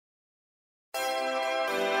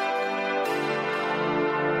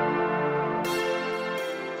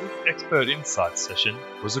Expert Insights session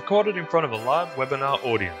was recorded in front of a live webinar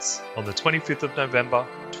audience on the 25th of November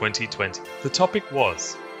 2020. The topic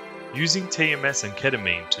was Using TMS and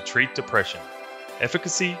Ketamine to Treat Depression,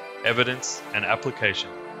 Efficacy, Evidence and Application.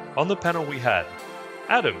 On the panel we had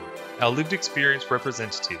Adam, our lived experience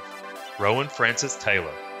representative, Rowan Francis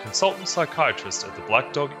Taylor, consultant psychiatrist at the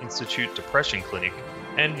Black Dog Institute Depression Clinic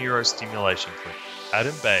and Neurostimulation Clinic,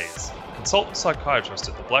 Adam Bays, consultant psychiatrist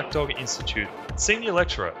at the Black Dog Institute, senior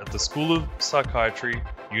lecturer at the School of Psychiatry,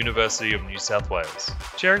 University of New South Wales.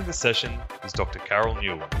 Chairing the session is Dr. Carol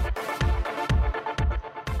Newell.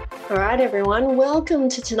 All right, everyone. Welcome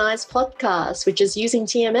to tonight's podcast, which is Using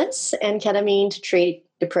TMS and Ketamine to Treat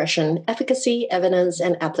Depression, Efficacy, Evidence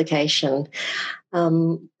and Application.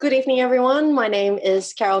 Good evening, everyone. My name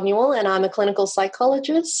is Carol Newell and I'm a clinical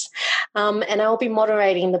psychologist, and I'll be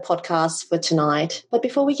moderating the podcast for tonight. But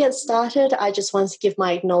before we get started, I just want to give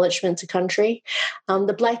my acknowledgement to country.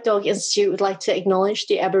 The Black Dog Institute would like to acknowledge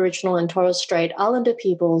the Aboriginal and Torres Strait Islander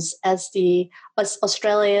peoples as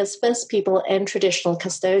Australia's first people and traditional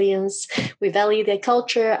custodians. We value their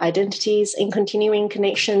culture, identities, and continuing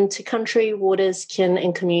connection to country, waters, kin,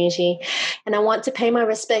 and community. And I want to pay my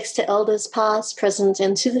respects to elders past, present,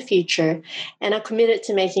 and to the future, and are committed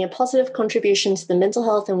to making a positive contribution to the mental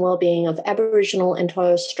health and well-being of Aboriginal and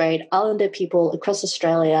Torres Strait Islander people across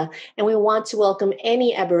Australia. And we want to welcome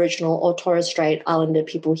any Aboriginal or Torres Strait Islander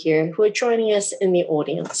people here who are joining us in the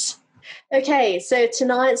audience. Okay, so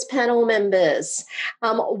tonight's panel members,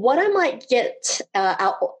 what I might get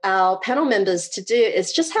our panel members to do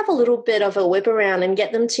is just have a little bit of a whip around and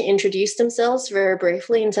get them to introduce themselves very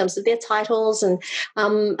briefly in terms of their titles and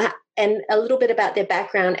a little bit about their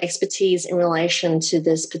background expertise in relation to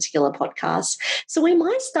this particular podcast. So we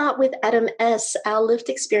might start with Adam S., our lived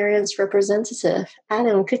experience representative.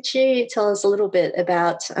 Adam, could you tell us a little bit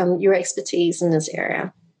about your expertise in this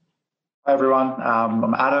area? Hi, everyone.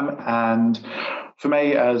 I'm Adam, and for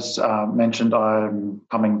me, as mentioned, I'm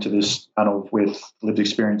coming to this panel with lived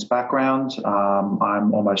experience background.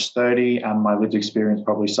 I'm almost 30, and my lived experience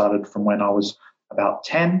probably started from when I was about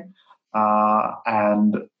 10,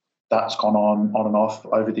 and that's gone on and off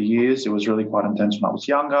over the years. It was really quite intense when I was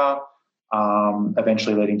younger,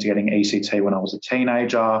 eventually leading to getting ECT when I was a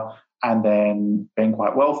teenager, and then being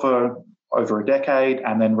quite well for over a decade,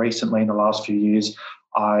 and then recently in the last few years,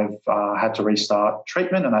 I've had to restart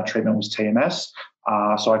treatment, and that treatment was TMS.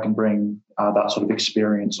 So I can bring that sort of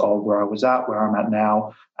experience of where I was at, where I'm at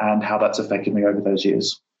now, and how that's affected me over those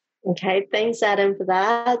years. Okay, thanks, Adam, for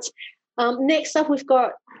that. Next up, we've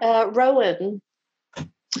got Rowan.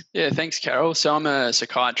 Yeah, thanks, Carol. So I'm a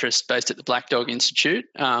psychiatrist based at the Black Dog Institute,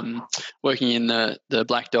 working in the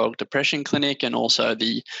Black Dog Depression Clinic and also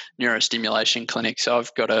the Neurostimulation Clinic. So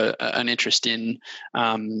I've got an interest in,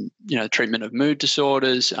 treatment of mood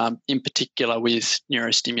disorders, in particular with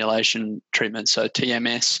neurostimulation treatment, so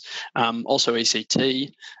TMS, also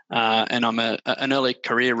ECT, and I'm an early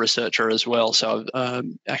career researcher as well. So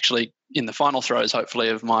I'm actually in the final throes, hopefully,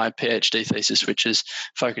 of my PhD thesis, which is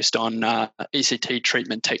focused on ECT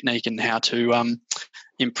treatment technique and how to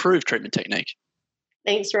improve treatment technique.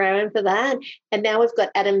 Thanks, Rowan, for that. And now we've got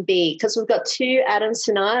Adam B, because we've got two Adams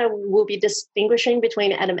tonight. We'll be distinguishing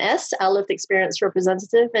between Adam S., our lived experience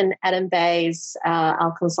representative, and Adam Bays,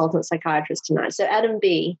 our consultant psychiatrist tonight. So Adam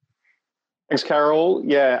B. Thanks, Carol.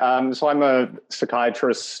 Yeah, so I'm a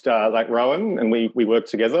psychiatrist like Rowan, and we work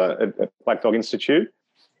together at Black Dog Institute.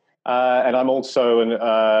 And I'm also an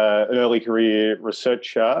early career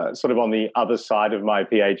researcher, sort of on the other side of my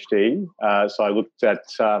PhD. So I looked at,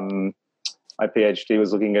 my PhD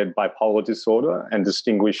was looking at bipolar disorder and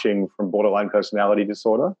distinguishing from borderline personality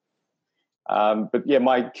disorder. But yeah,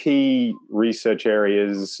 my key research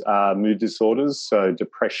areas are mood disorders, so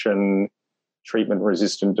depression,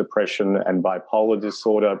 treatment-resistant depression and bipolar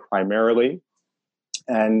disorder primarily.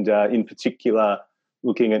 And in particular,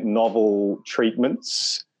 looking at novel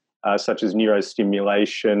treatments, such as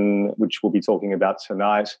neurostimulation, which we'll be talking about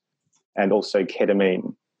tonight, and also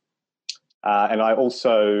ketamine. And I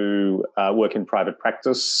also work in private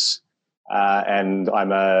practice, and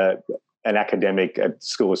I'm an academic at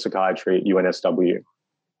School of Psychiatry at UNSW.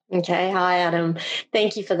 Okay. Hi, Adam.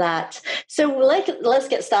 Thank you for that. So let's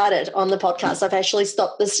get started on the podcast. I've actually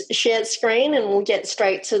stopped this shared screen and we'll get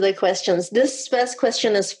straight to the questions. This first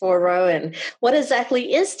question is for Rowan. What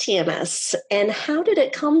exactly is TMS and how did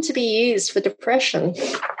it come to be used for depression?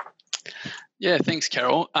 Yeah, thanks,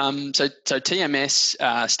 Carol. So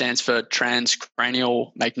TMS stands for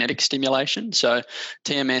transcranial magnetic stimulation. So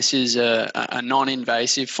TMS is a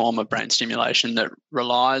non-invasive form of brain stimulation that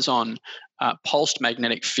relies on pulsed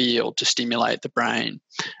magnetic field to stimulate the brain.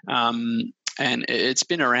 and it's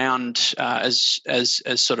been around as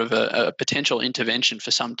sort of a potential intervention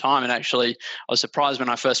for some time. And actually, I was surprised when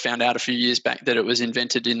I first found out a few years back that it was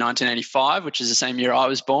invented in 1985, which is the same year I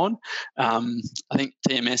was born. I think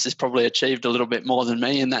TMS has probably achieved a little bit more than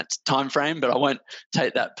me in that time frame, but I won't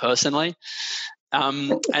take that personally.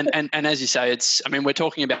 And as you say, we're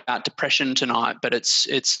talking about depression tonight, but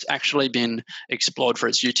it's actually been explored for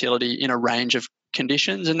its utility in a range of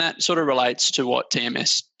conditions, and that sort of relates to what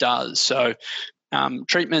TMS does. So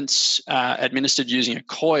treatments administered using a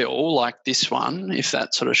coil like this one, if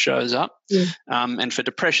that sort of shows up. And for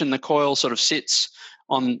depression, the coil sort of sits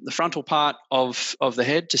on the frontal part of the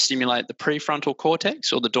head to stimulate the prefrontal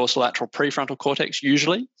cortex, or the dorsolateral prefrontal cortex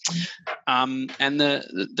usually. And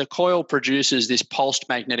the coil produces this pulsed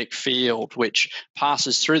magnetic field which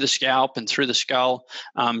passes through the scalp and through the skull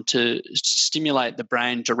to stimulate the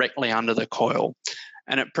brain directly under the coil.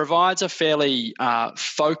 And it provides a fairly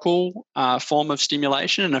focal form of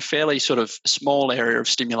stimulation and a fairly sort of small area of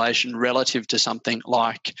stimulation relative to something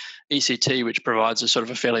like ECT, which provides a sort of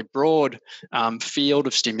a fairly broad field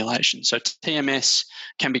of stimulation. So TMS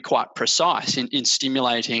can be quite precise in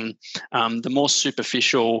stimulating the more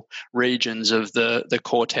superficial regions of the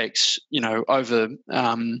cortex, under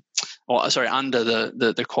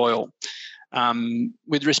the coil.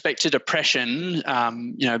 With respect to depression,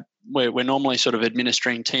 we're normally sort of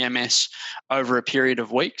administering TMS over a period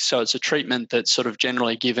of weeks. So it's a treatment that's sort of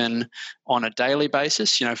generally given on a daily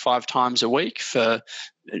basis, 5 times a week for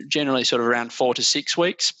generally sort of around 4 to 6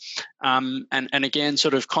 weeks. And again,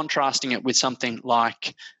 sort of contrasting it with something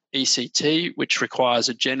like ECT, which requires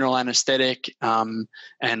a general anaesthetic and,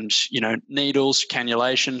 needles,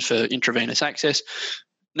 cannulation for intravenous access.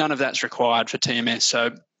 None of that's required for TMS.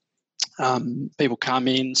 So people come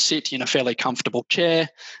in, sit in a fairly comfortable chair.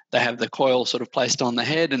 They have the coil sort of placed on the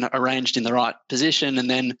head and arranged in the right position, and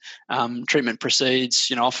then treatment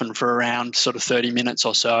proceeds, often for around sort of 30 minutes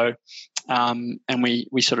or so. And we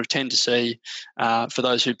sort of tend to see, for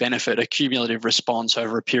those who benefit, a cumulative response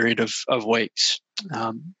over a period of weeks.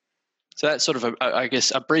 So that's sort of,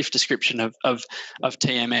 a brief description of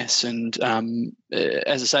TMS. And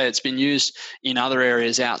as I say, it's been used in other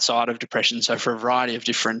areas outside of depression, so for a variety of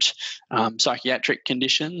different psychiatric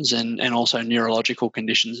conditions and also neurological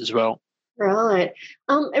conditions as well. Right.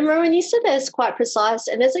 And Rowan, you said that it's quite precise,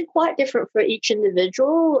 and is it quite different for each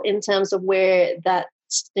individual in terms of where that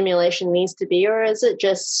stimulation needs to be, or is it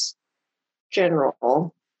just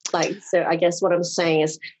general? So I guess what I'm saying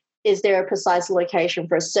is there a precise location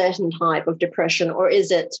for a certain type of depression, or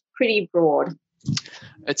is it pretty broad?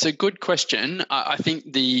 It's a good question. I think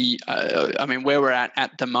where we're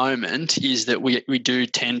at the moment is that we do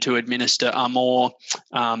tend to administer a more,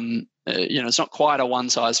 it's not quite a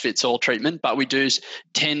one-size-fits-all treatment, but we do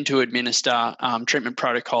tend to administer treatment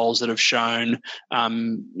protocols that have shown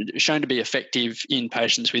to be effective in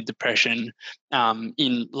patients with depression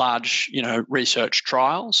in large, research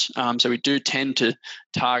trials. So we do tend to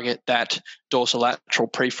target that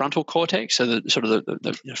dorsolateral prefrontal cortex, so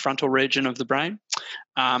the frontal region of the brain.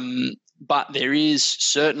 But there is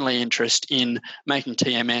certainly interest in making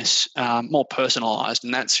TMS more personalised,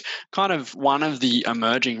 and that's kind of one of the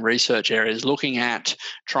emerging research areas, looking at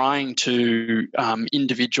trying to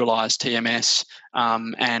individualise TMS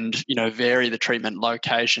and vary the treatment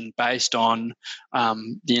location based on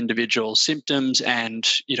the individual's symptoms, and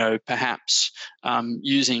perhaps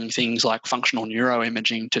using things like functional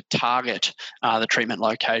neuroimaging to target the treatment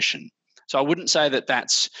location. So I wouldn't say that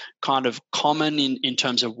that's kind of common in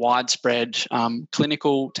terms of widespread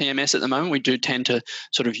clinical TMS at the moment. We do tend to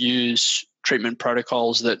sort of use treatment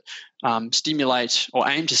protocols that stimulate or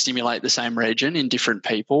aim to stimulate the same region in different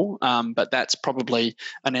people, but that's probably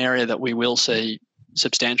an area that we will see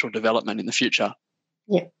substantial development in the future.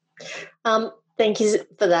 Yeah. Thank you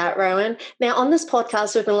for that, Rowan. Now, on this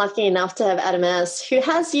podcast, we've been lucky enough to have Adam S., who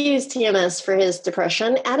has used TMS for his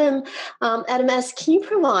depression. Adam S., can you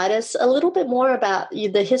provide us a little bit more about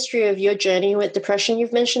the history of your journey with depression?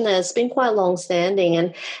 You've mentioned that it's been quite long-standing,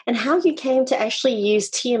 and how you came to actually use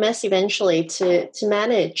TMS eventually to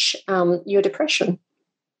manage your depression.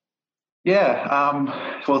 Yeah,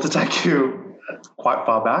 well, to take you quite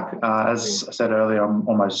far back, as I said earlier, I'm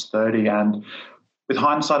almost 30, and with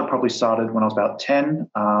hindsight, it probably started when I was about 10.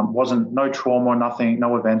 Wasn't no trauma or nothing,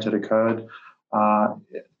 no event had occurred.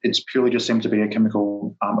 It's purely just seemed to be a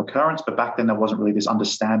chemical occurrence. But back then, there wasn't really this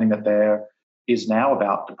understanding that there is now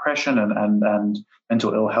about depression and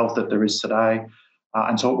mental ill health that there is today.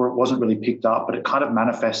 And so it wasn't really picked up, but it kind of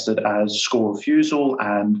manifested as school refusal,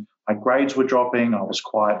 and my grades were dropping. I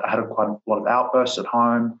had quite a lot of outbursts at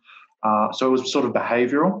home. So it was sort of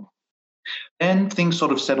behavioural. Then things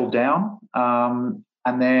sort of settled down,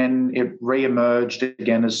 and then it re-emerged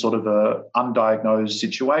again as sort of a undiagnosed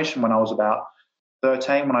situation when I was about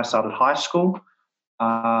 13 when I started high school.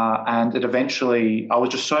 And it eventually, I was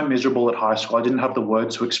just so miserable at high school. I didn't have the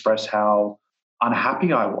words to express how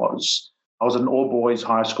unhappy I was. I was at an all-boys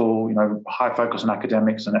high school, high focus on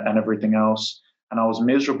academics and everything else, and I was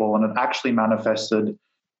miserable. And it actually manifested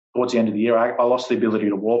towards the end of the year. I lost the ability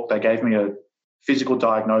to walk. They gave me a physical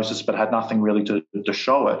diagnosis, but had nothing really to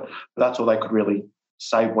show it. But that's all they could really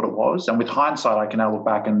say what it was. And with hindsight, I can now look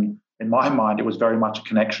back, and in my mind, it was very much a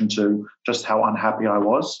connection to just how unhappy I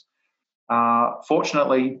was.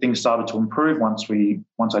 Fortunately, things started to improve once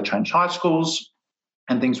I changed high schools,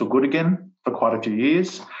 and things were good again for quite a few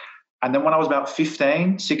years. And then when I was about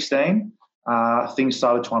 15, 16, things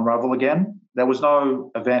started to unravel again. There was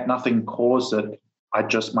no event, nothing caused it.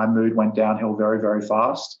 My mood went downhill very, very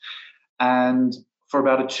fast. And for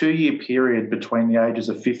about a 2-year period between the ages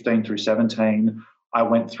of 15 through 17, I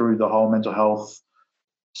went through the whole mental health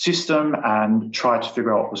system and tried to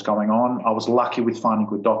figure out what was going on. I was lucky with finding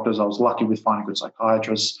good doctors. I was lucky with finding good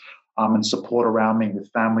psychiatrists and support around me, with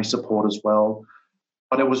family support as well.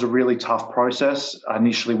 But it was a really tough process. I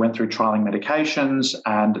initially went through trialing medications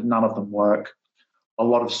and none of them work. A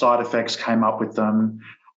lot of side effects came up with them.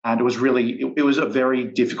 And it was a very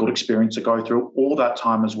difficult experience to go through. All that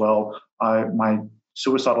time as well, my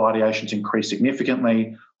suicidal ideations increased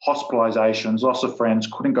significantly, hospitalizations, loss of friends,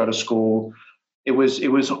 couldn't go to school. It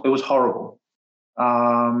was horrible.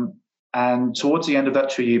 And towards the end of that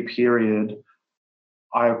 2-year period,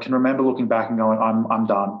 I can remember looking back and going, I'm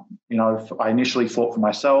done. I initially fought for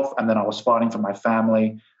myself, and then I was fighting for my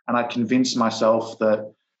family, and I convinced myself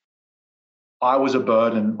that I was a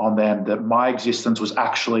burden on them, that my existence was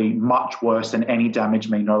actually much worse than any damage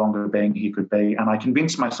me no longer being here could be. And I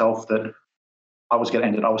convinced myself that I was going to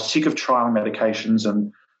end it. I was sick of trialing medications,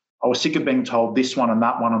 and I was sick of being told this one and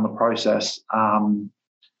that one on the process.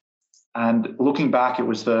 And looking back, it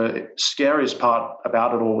was the scariest part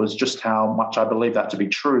about it all was just how much I believed that to be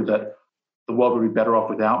true, that the world would be better off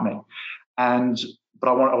without me. But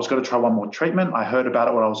I was going to try one more treatment. I heard about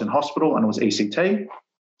it when I was in hospital, and it was ECT.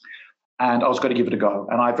 And I was going to give it a go.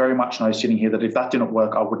 And I very much know sitting here that if that didn't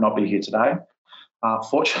work, I would not be here today.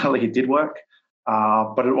 Fortunately, it did work.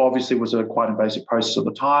 But it obviously was a quite invasive process at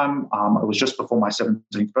the time. It was just before my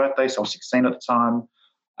 17th birthday, so I was 16 at the time.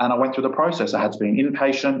 And I went through the process. I had to be an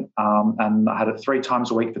inpatient, and I had it 3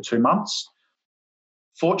 times a week for 2 months.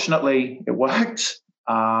 Fortunately, it worked.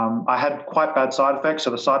 I had quite bad side effects.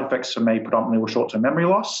 So the side effects for me predominantly were short-term memory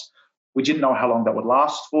loss. We didn't know how long that would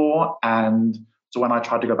last for. And so when I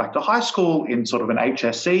tried to go back to high school in sort of an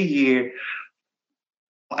HSC year,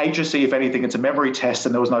 HSC, if anything, it's a memory test,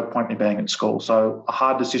 and there was no point in me being at school. So a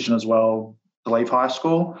hard decision as well to leave high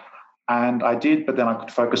school. And I did, but then I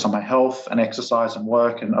could focus on my health and exercise and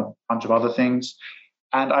work and a bunch of other things.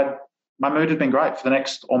 And my mood had been great for the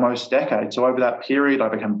next almost decade. So over that period, I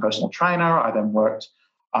became a personal trainer. I then worked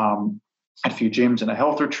at a few gyms and a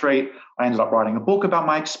health retreat. I ended up writing a book about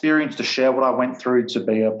my experience to share what I went through, to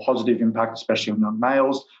be a positive impact, especially on young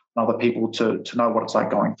males and other people to know what it's like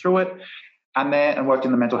going through it. And worked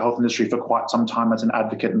in the mental health industry for quite some time as an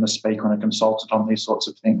advocate and a speaker and a consultant on these sorts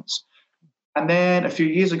of things. And then a few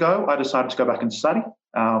years ago, I decided to go back and study,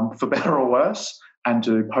 for better or worse, and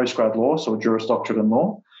do postgrad law, so a Juris Doctorate in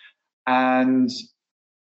law. And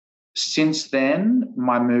since then,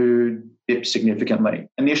 my mood dipped significantly.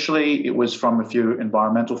 Initially, it was from a few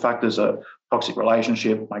environmental factors, a toxic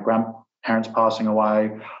relationship, my grandparents passing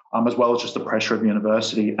away, as well as just the pressure of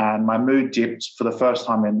university. And my mood dipped for the first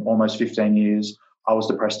time in almost 15 years. I was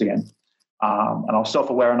depressed again. And I was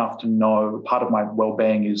self-aware enough to know part of my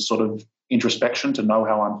well-being is sort of introspection, to know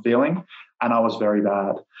how I'm feeling. And I was very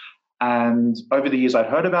bad. And over the years, I'd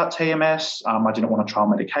heard about TMS. I didn't want to try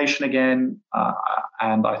medication again.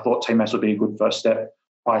 And I thought TMS would be a good first step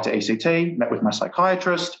prior to ECT, met with my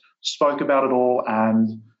psychiatrist, spoke about it all,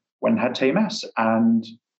 and went and had TMS. And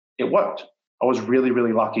it worked. I was really,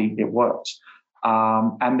 really lucky it worked.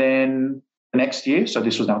 And then the next year, so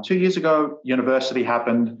this was now 2 years ago, university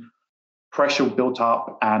happened, pressure built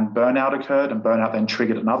up and burnout occurred, and burnout then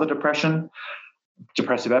triggered another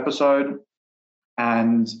depressive episode.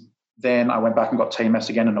 And then I went back and got TMS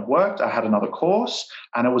again, and it worked. I had another course,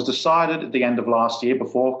 and it was decided at the end of last year,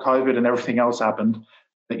 before COVID and everything else happened,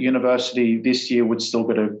 that university this year would still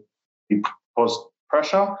cause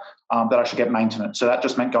pressure, that I should get maintenance. So that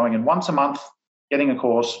just meant going in once a month, getting a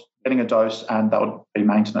course, getting a dose, and that would be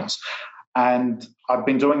maintenance. And I've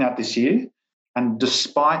been doing that this year. And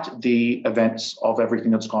despite the events of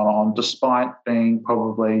everything that's gone on, despite being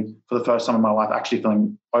probably for the first time in my life actually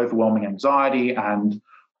feeling overwhelming anxiety and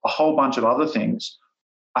a whole bunch of other things,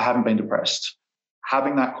 I haven't been depressed.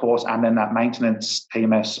 Having that course and then that maintenance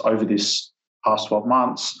TMS over this past 12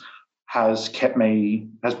 months has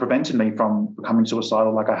prevented me from becoming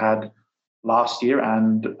suicidal like I had last year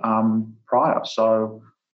and prior. So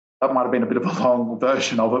that might have been a bit of a long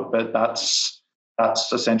version of it, but that's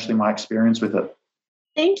essentially my experience with it.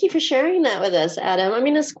 Thank you for sharing that with us, Adam. I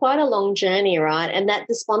mean, it's quite a long journey, right? And that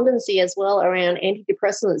despondency as well around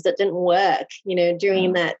antidepressants that didn't work,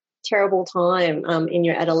 during that terrible time in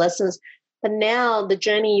your adolescence. But now the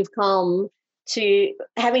journey you've come to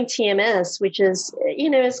having TMS, which is,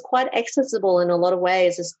 is quite accessible in a lot of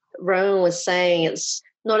ways. As Rowan was saying, it's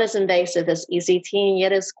not as invasive as ECT, and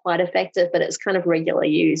yet it's quite effective, but it's kind of regular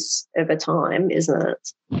use over time, isn't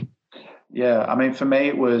it? Yeah, I mean, for me,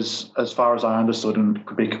 it was, as far as I understood, and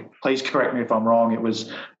please correct me if I'm wrong, it was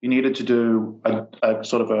you needed to do a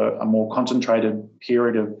sort of a more concentrated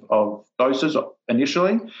period of doses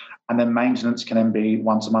initially, and then maintenance can then be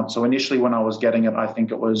once a month. So initially when I was getting it, I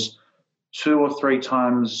think it was 2 or 3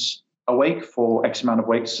 times a week for X amount of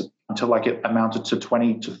weeks until it amounted to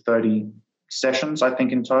 20 to 30 sessions, I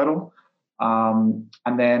think, in total. And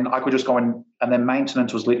then I could just go in, and then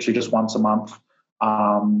maintenance was literally just once a month.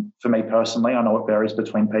 For me personally, I know it varies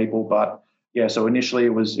between people, but yeah, so initially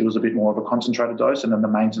it was a bit more of a concentrated dose, and then the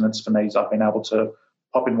maintenance for me is I've been able to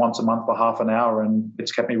pop in once a month for half an hour, and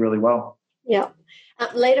it's kept me really well. Yeah.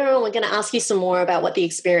 Later on, we're going to ask you some more about what the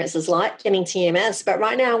experience is like getting TMS, but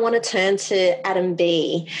right now I want to turn to Adam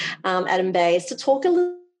Bayes, to talk a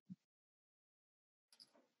little,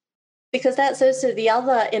 because that's also the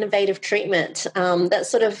other innovative treatment that's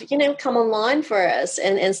sort of, come online for us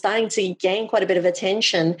and starting to gain quite a bit of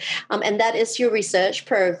attention, and that is your research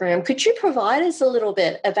program. Could you provide us a little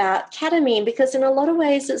bit about ketamine? Because in a lot of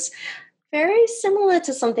ways it's very similar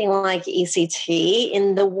to something like ECT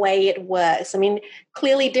in the way it works. I mean,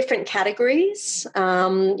 clearly different categories.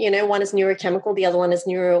 One is neurochemical, the other one is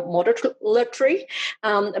neuromodulatory.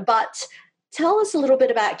 But tell us a little bit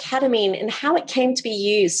about ketamine and how it came to be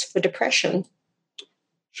used for depression.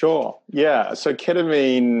 Sure. Yeah. So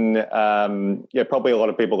ketamine, probably a lot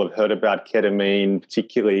of people have heard about ketamine,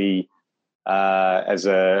 particularly as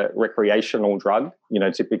a recreational drug.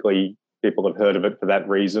 Typically people have heard of it for that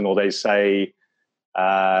reason, or they say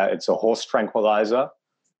it's a horse tranquilizer.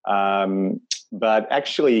 But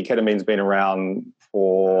actually, ketamine's been around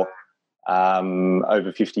for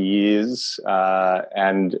over 50 years,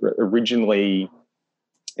 and originally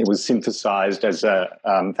it was synthesized as for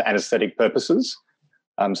anesthetic purposes.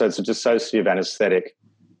 So it's a dissociative anesthetic,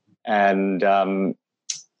 and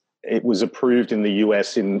it was approved in the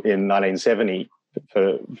US in 1970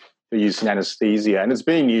 for use in anesthesia, and it's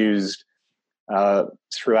been used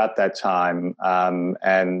throughout that time,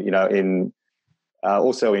 and in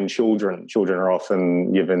also in children. Children are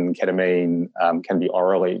often given ketamine, can be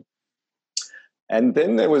orally. And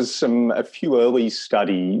then there was a few early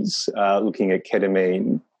studies looking at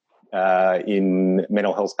ketamine in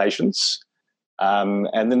mental health patients,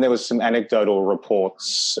 and then there was some anecdotal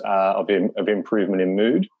reports of improvement in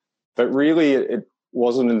mood, but really it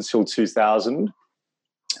wasn't until 2000,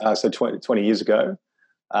 so 20 years ago,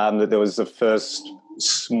 that there was the first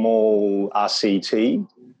small RCT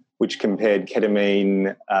which compared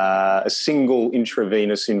ketamine, a single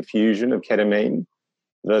intravenous infusion of ketamine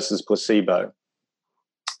versus placebo.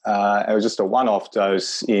 It was just a one-off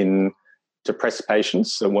dose in depressed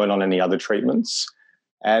patients that weren't on any other treatments.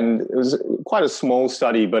 And it was quite a small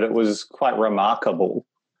study, but it was quite remarkable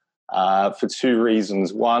for 2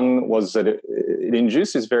 reasons. One was that it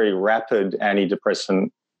induced this very rapid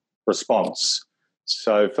antidepressant response.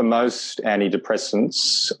 So for most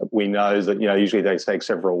antidepressants, we know that usually they take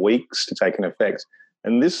several weeks to take an effect,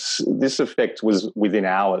 and this effect was within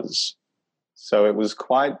hours. So it was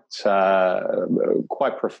quite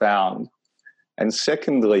profound. And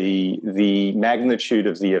secondly, the magnitude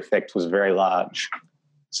of the effect was very large.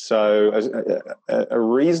 So a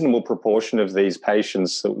reasonable proportion of these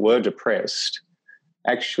patients that were depressed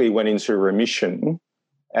actually went into remission,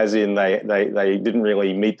 as in they didn't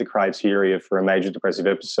really meet the criteria for a major depressive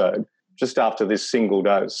episode just after this single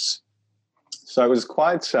dose. So it was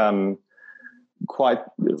quite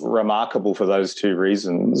remarkable for those 2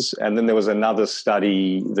 reasons. And then there was another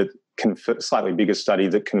study, slightly bigger study,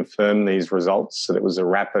 that confirmed these results, that it was a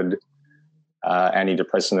rapid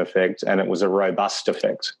antidepressant effect and it was a robust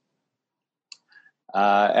effect.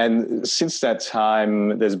 And since that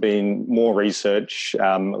time, there's been more research,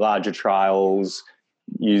 larger trials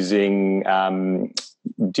using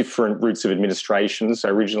different routes of administration. So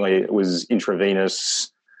originally it was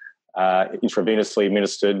intravenously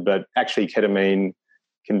administered, but actually ketamine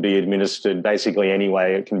can be administered basically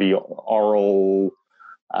anyway. It can be oral,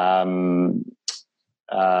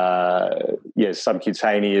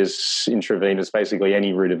 subcutaneous, intravenous, basically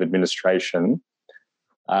any route of administration.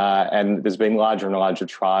 And there's been larger and larger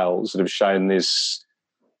trials that have shown this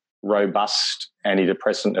robust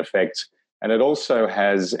antidepressant effect. And it also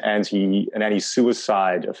has an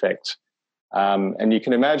anti-suicide effect. And you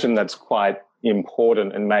can imagine that's quite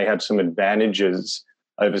important and may have some advantages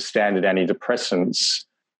over standard antidepressants,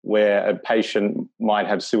 where a patient might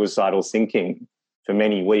have suicidal thinking for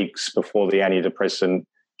many weeks before the antidepressant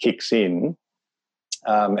kicks in.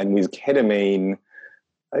 And with ketamine,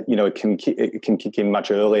 it can kick in much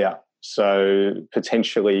earlier. So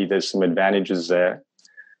potentially there's some advantages there.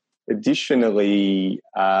 Additionally,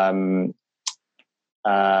 what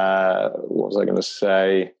was I going to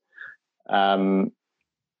say? Lost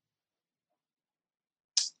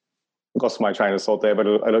my train of thought there, but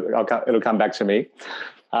it'll come back to me.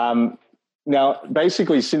 Now,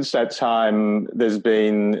 basically, since that time, there's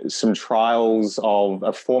been some trials of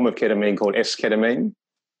a form of ketamine called S-ketamine.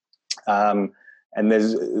 And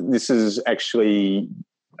this is actually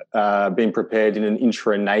being prepared in an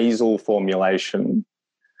intranasal formulation.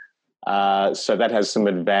 So that has some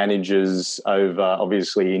advantages over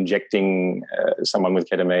obviously injecting someone with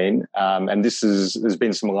ketamine. And there's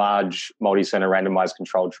been some large multi-center randomized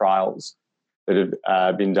controlled trials that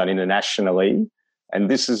have been done internationally. And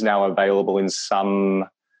this is now available in some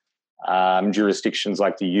jurisdictions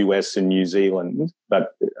like the US and New Zealand,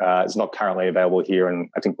 but it's not currently available here. And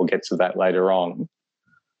I think we'll get to that later on.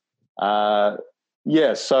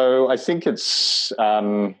 So I think it's...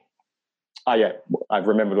 I've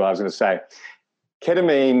remembered what I was going to say.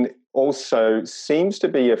 Ketamine also seems to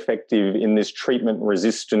be effective in this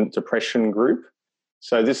treatment-resistant depression group.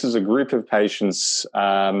 So this is a group of patients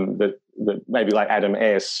that maybe like Adam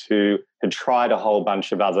S., who had tried a whole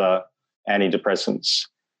bunch of other antidepressants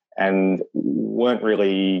and wasn't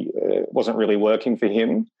really working for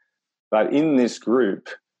him. But in this group,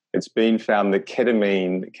 it's been found that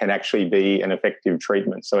ketamine can actually be an effective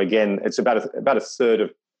treatment. So again, it's about a third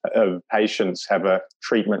of patients have a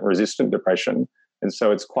treatment-resistant depression. And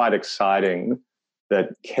so it's quite exciting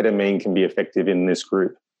that ketamine can be effective in this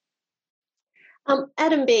group.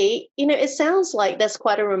 Adam B., it sounds like there's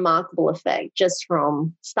quite a remarkable effect just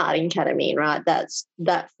from starting ketamine, right? That's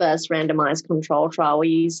that first randomized control trial where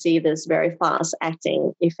you see this very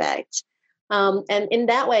fast-acting effect. And in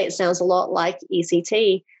that way, it sounds a lot like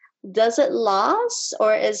ECT. Does it last,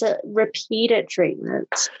 or is it repeated treatment?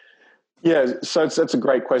 Yeah, so that's a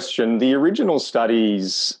great question. The original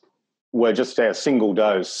studies were just a single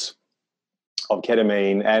dose of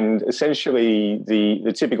ketamine, and essentially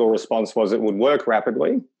the typical response was it would work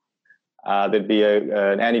rapidly. There'd be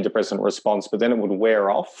an antidepressant response, but then it would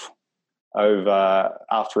wear off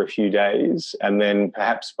after a few days, and then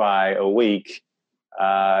perhaps by a week,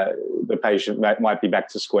 the patient might be back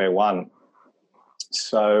to square one.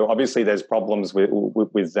 So obviously there's problems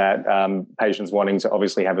with that, patients wanting to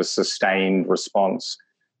obviously have a sustained response.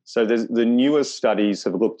 So the newest studies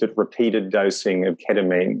have looked at repeated dosing of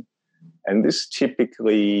ketamine, and this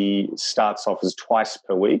typically starts off as twice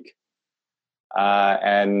per week.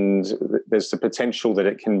 And there's the potential that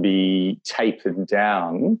it can be tapered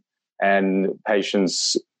down, and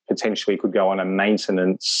patients potentially could go on a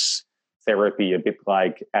maintenance therapy, a bit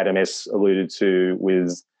like Adam S. alluded to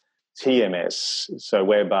with TMS, so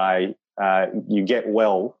whereby you get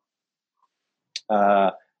well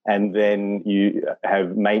and then you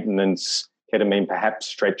have maintenance ketamine perhaps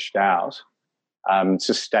stretched out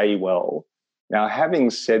to stay well. Now, having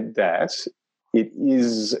said that, it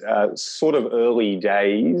is sort of early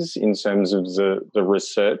days in terms of the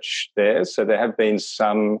research there. So there have been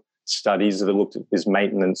some studies that have looked at this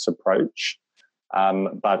maintenance approach,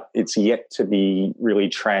 but it's yet to be really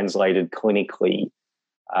translated clinically.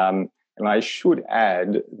 And I should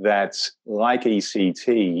add that, like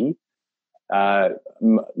ECT,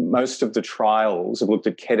 most of the trials have looked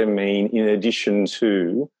at ketamine in addition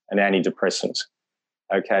to an antidepressant.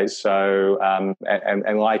 Okay, so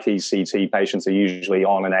and like ECT, patients are usually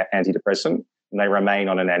on an antidepressant, and they remain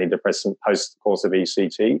on an antidepressant post the course of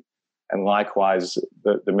ECT. And likewise,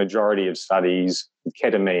 the majority of studies with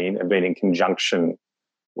ketamine have been in conjunction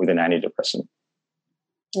with an antidepressant.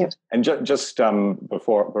 Yep. And just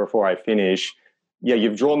before I finish,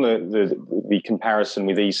 you've drawn the comparison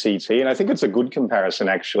with ECT, and I think it's a good comparison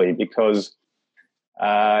actually, because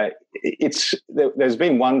there's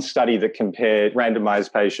been one study that compared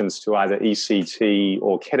randomized patients to either ECT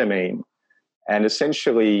or ketamine, And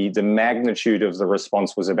essentially, the magnitude of the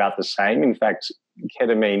response was about the same. In fact,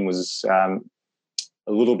 ketamine was a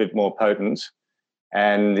little bit more potent.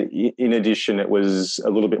 And in addition, it was a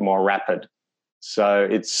little bit more rapid. So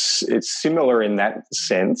it's similar in that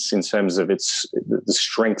sense in terms of the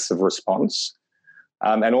strength of response.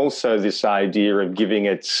 And also this idea of giving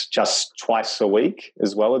it just twice a week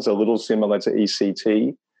as well is a little similar to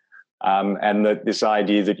ECT. And that this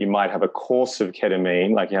idea that you might have a course of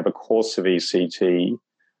ketamine, like you have a course of ECT,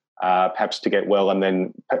 perhaps to get well and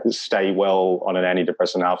then stay well on an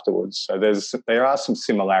antidepressant afterwards. So there are some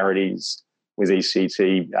similarities with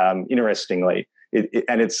ECT, interestingly.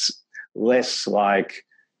 And it's less like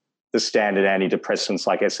the standard antidepressants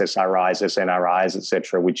like SSRIs, SNRIs,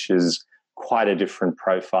 etc., which is quite a different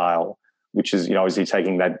profile, which is, obviously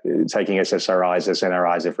taking SSRIs,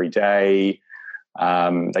 SNRIs every day.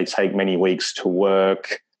 They take many weeks to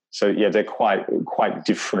work. So, yeah, they're quite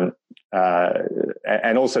different.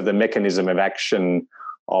 And also the mechanism of action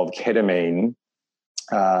of ketamine,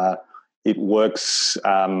 it works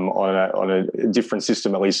on a different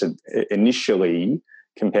system, at least initially,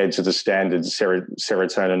 compared to the standard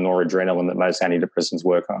serotonin, noradrenaline that most antidepressants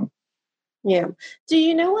work on. Yeah. Do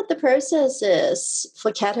you know what the process is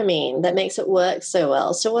for ketamine that makes it work so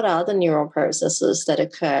well? So what are the neural processes that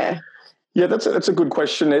occur? Yeah, that's a good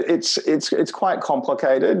question. It's quite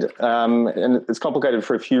complicated, and it's complicated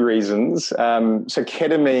for a few reasons. So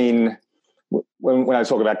ketamine, when I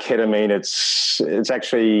talk about ketamine, it's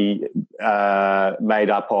actually made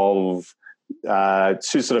up of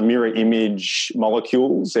two sort of mirror image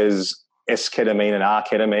molecules. There's S-ketamine and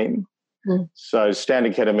R-ketamine. So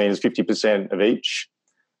standard ketamine is 50% of each.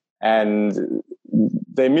 And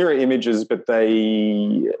they're mirror images, but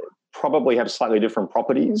they probably have slightly different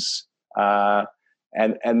properties.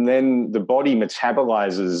 And then the body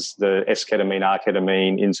metabolizes the S-ketamine,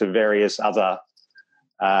 R-ketamine into various other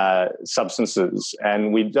substances.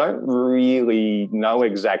 And we don't really know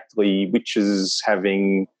exactly which is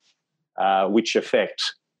having which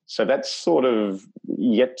effect. So that's sort of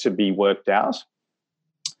yet to be worked out.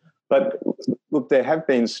 But look, there have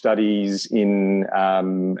been studies in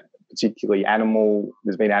particularly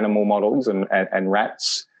there's been animal models and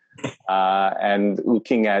rats, and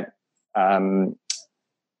looking at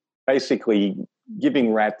basically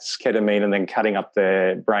giving rats ketamine and then cutting up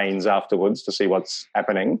their brains afterwards to see what's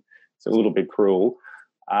happening. It's a little bit cruel.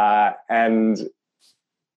 And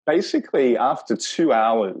basically after 2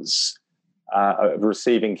 hours of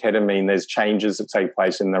receiving ketamine, there's changes that take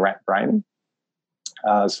place in the rat brain.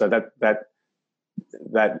 So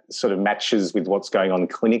that sort of matches with what's going on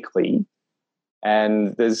clinically.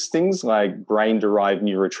 And there's things like brain-derived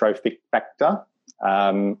neurotrophic factor.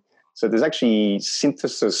 So there's actually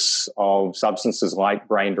synthesis of substances like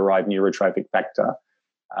brain-derived neurotrophic factor.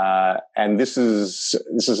 And this is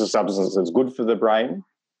a substance that's good for the brain.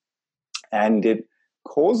 And it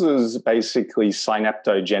causes basically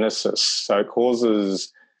synaptogenesis. So it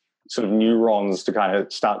causes sort of neurons to kind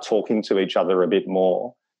of start talking to each other a bit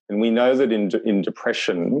more. And we know that in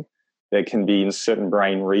depression, there can be in certain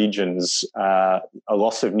brain regions a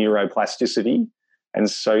loss of neuroplasticity. And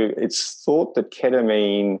so it's thought that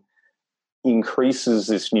ketamine increases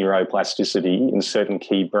this neuroplasticity in certain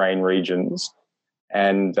key brain regions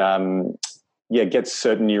and, gets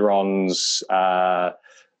certain neurons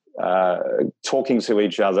talking to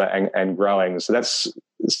each other and growing. So that's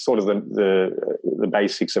sort of the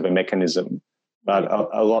basics of a mechanism, but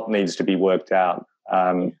a lot needs to be worked out.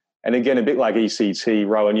 And again, a bit like ECT,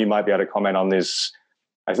 Rowan, you might be able to comment on this.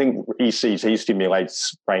 I think ECT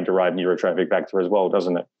stimulates brain-derived neurotrophic factor as well,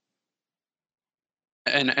 doesn't it?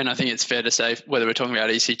 And I think it's fair to say, whether we're talking about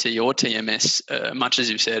ECT or TMS, much as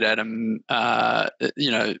you've said, Adam,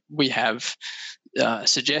 we have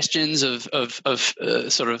suggestions of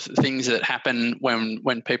sort of things that happen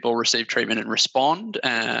when people receive treatment and respond,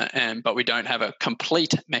 but we don't have a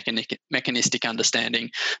complete mechanistic understanding,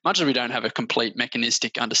 much as we don't have a complete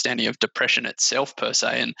mechanistic understanding of depression itself per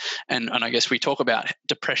se. And I guess we talk about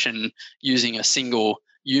depression using a single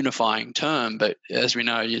unifying term, but as we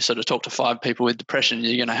know, you sort of talk to 5 people with depression,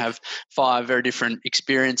 you're going to have 5 very different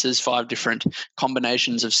experiences, 5 different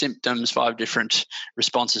combinations of symptoms, 5 different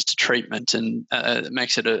responses to treatment, and it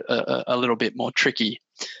makes it a little bit more tricky.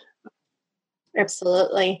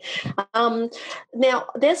 Absolutely. Now,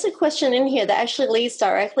 there's a question in here that actually leads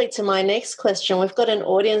directly to my next question. We've got an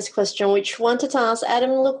audience question which wanted to ask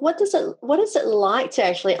Adam, look, what is it like to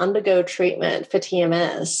actually undergo treatment for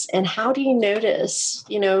TMS, and how do you notice,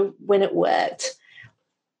 when it worked?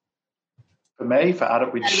 For me, for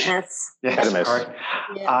Adam, which TMS. yes, TMS. sorry.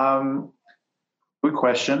 Yeah. Good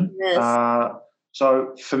question. Yes.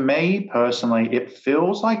 So for me personally, it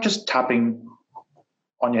feels like just tapping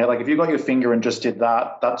on your head. Like if you got your finger and just did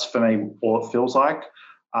that, that's for me all it feels like.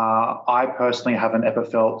 I personally haven't ever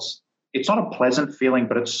felt, it's not a pleasant feeling,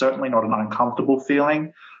 but it's certainly not an uncomfortable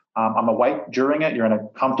feeling. I'm awake during it. You're in a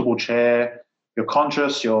comfortable chair. You're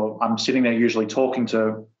conscious. I'm sitting there usually talking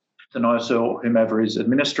to the nurse or whomever is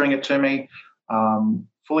administering it to me,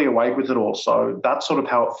 fully awake with it all. So that's sort of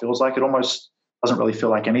how it feels like. It almost doesn't really feel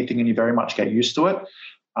like anything, and you very much get used to it.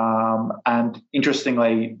 And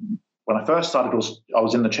interestingly, when I first started, I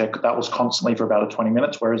was in the chair. That was constantly for about 20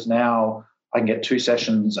 minutes, whereas now I can get 2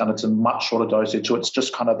 sessions and it's a much shorter dosage. So it's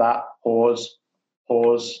just kind of that pause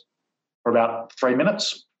for about 3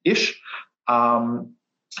 minutes-ish.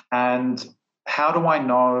 And how do I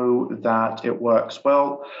know that it works?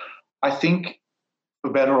 Well, I think for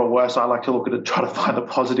better or worse, I like to look at it, try to find the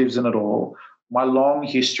positives in it all. My long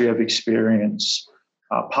history of experience,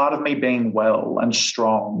 part of me being well and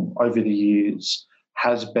strong over the years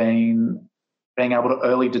has been being able to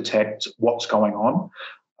early detect what's going on.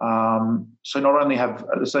 So not only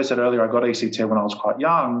as I said earlier, I got ECT when I was quite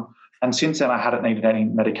young, and since then I hadn't needed any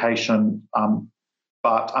medication,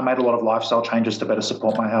 but I made a lot of lifestyle changes to better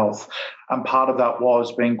support my health. And part of that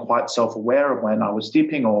was being quite self-aware of when I was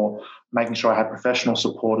dipping or making sure I had professional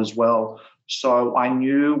support as well. So I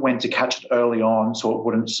knew when to catch it early on so it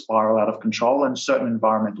wouldn't spiral out of control, and certain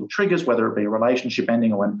environmental triggers, whether it be a relationship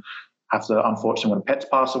ending or unfortunately when pets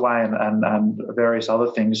pass away and various other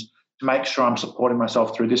things, to make sure I'm supporting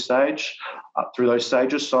myself through this stage, through those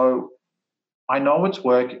stages. So I know it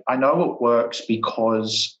works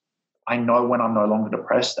because I know when I'm no longer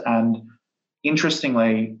depressed. And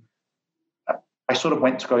interestingly, I sort of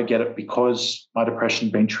went to go get it because my depression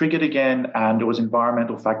had been triggered again, and it was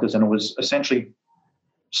environmental factors, and it was essentially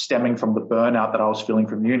stemming from the burnout that I was feeling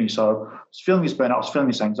from uni. So I was feeling this burnout, I was feeling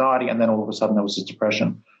this anxiety, and then all of a sudden there was this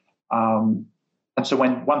depression. And so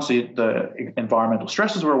once the environmental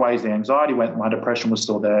stresses were away, the anxiety went, my depression was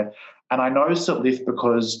still there. And I noticed it lift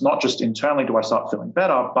because not just internally do I start feeling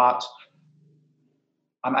better, but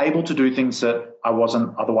I'm able to do things that I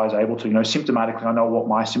wasn't otherwise able to. Symptomatically, I know what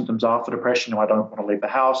my symptoms are for depression. I don't want to leave the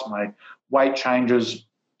house. My weight changes,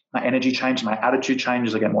 my energy changes, my attitude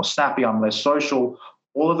changes. I get more snappy. I'm less social.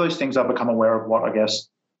 All of those things I've become aware of what, I guess,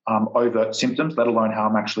 overt symptoms, let alone how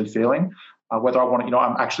I'm actually feeling. Whether I want to,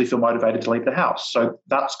 I actually feel motivated to leave the house. So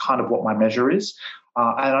that's kind of what my measure is.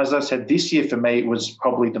 And as I said, this year for me was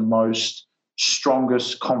probably the most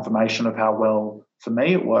strongest confirmation of how well for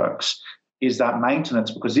me it works, is that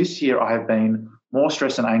maintenance, because this year I have been more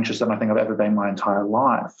stressed and anxious than I think I've ever been my entire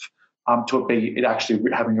life, to it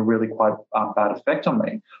actually having a really quite bad effect on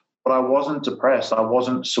me. But I wasn't depressed. I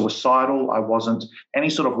wasn't suicidal. I wasn't any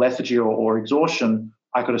sort of lethargy or exhaustion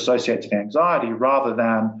I could associate to the anxiety, rather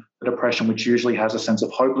than the depression, which usually has a sense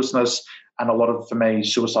of hopelessness and a lot of, for me,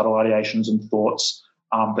 suicidal ideations and thoughts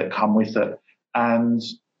that come with it. And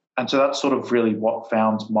so that's sort of really what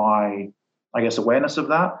found my, I guess, awareness of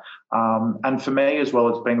that. And for me as well,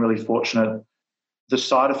 it's been really fortunate. The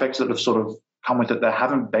side effects that have sort of come with it, there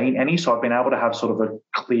haven't been any. So I've been able to have sort of a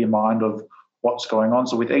clear mind of what's going on.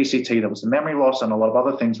 So with ECT, there was the memory loss and a lot of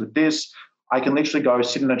other things. With this, I can literally go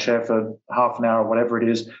sit in a chair for half an hour or whatever it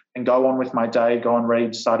is and go on with my day, go and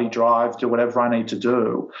read, study, drive, do whatever I need to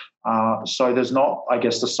do. So there's not, I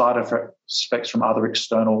guess, the side effects from other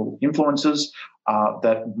external influences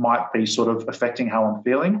that might be sort of affecting how I'm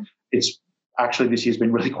feeling. It's actually, this year's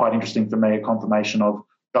been really quite interesting for me, a confirmation of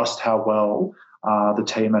just how well the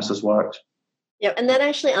TMS has worked. Yeah, and that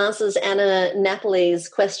actually answers Anna Napoli's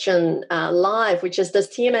question live, which is, does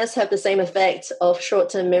TMS have the same effect of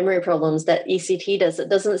short-term memory problems that ECT does? It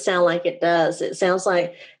doesn't sound like it does. It sounds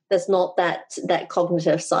like there's not that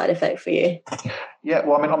cognitive side effect for you. Yeah,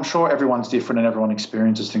 well, I mean, I'm sure everyone's different and everyone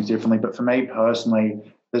experiences things differently, but for me personally,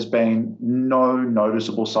 there's been no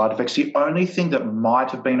noticeable side effects. The only thing that might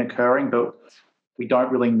have been occurring, but we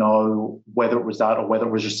don't really know whether it was that or whether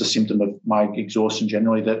it was just a symptom of my exhaustion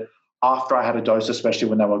generally, that after I had a dose, especially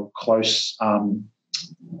when they were close,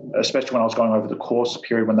 especially when I was going over the course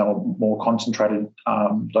period when they were more concentrated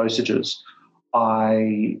dosages,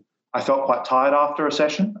 I felt quite tired after a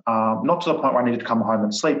session, not to the point where I needed to come home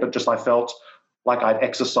and sleep, but just I felt like I'd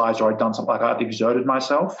exercised or I'd done something, like I'd exerted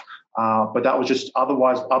myself. But that was just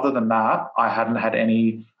otherwise, other than that, I hadn't had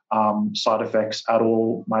any side effects at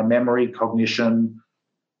all. My memory, cognition,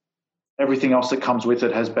 everything else that comes with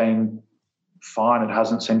it has been fine. It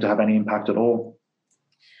hasn't seemed to have any impact at all.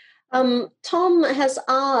 Tom has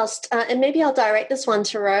asked, and maybe I'll direct this one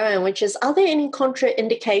to Rowan, which is, are there any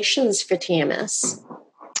contraindications for TMS?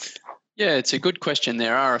 Yeah, it's a good question.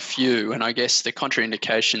 There are a few, and I guess the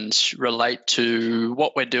contraindications relate to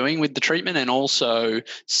what we're doing with the treatment and also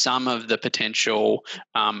some of the potential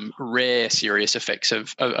rare serious effects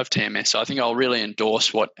of TMS. So I think I'll really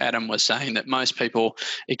endorse what Adam was saying, that most people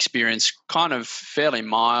experience kind of fairly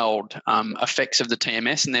mild effects of the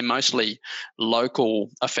TMS, and they're mostly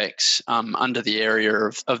local effects under the area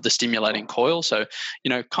of the stimulating coil. So,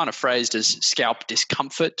 kind of phrased as scalp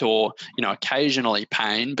discomfort or, occasionally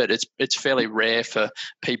pain, but it's fairly rare for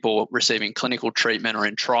people receiving clinical treatment or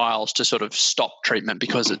in trials to sort of stop treatment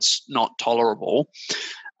because it's not tolerable.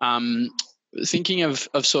 Thinking of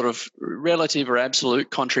sort of relative or absolute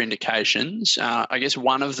contraindications, I guess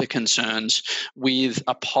one of the concerns with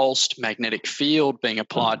a pulsed magnetic field being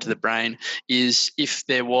applied to the brain is if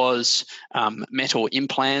there was metal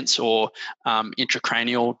implants or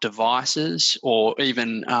intracranial devices, or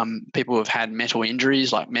even people who have had metal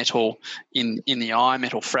injuries like metal in the eye,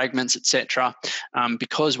 metal fragments, etc.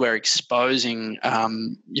 Because we're exposing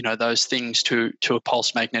those things to a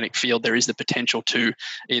pulsed magnetic field, there is the potential to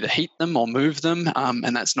either heat them or move them,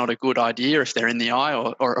 and that's not a good idea if they're in the eye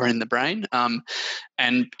or in the brain.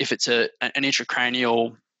 And if it's an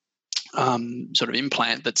intracranial sort of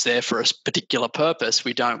implant that's there for a particular purpose,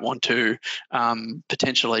 we don't want to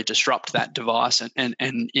potentially disrupt that device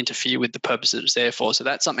and interfere with the purpose that it's there for. So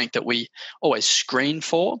that's something that we always screen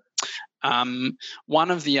for.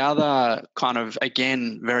 One of the other kind of,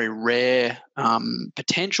 again, very rare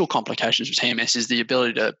potential complications with TMS is the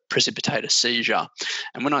ability to precipitate a seizure.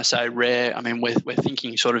 And when I say rare, I mean we're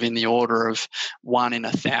thinking sort of in the order of 1 in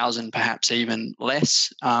 1,000, perhaps even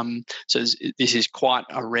less. So this is quite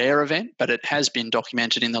a rare event, but it has been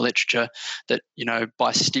documented in the literature that,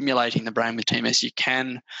 by stimulating the brain with TMS, you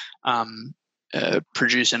can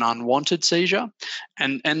produce an unwanted seizure,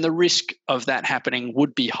 and the risk of that happening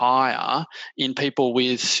would be higher in people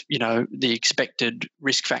with the expected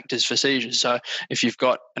risk factors for seizures. So if you've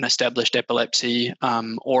got an established epilepsy,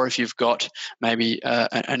 or if you've got maybe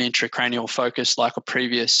an intracranial focus like a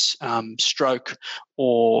previous stroke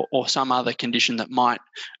or some other condition that might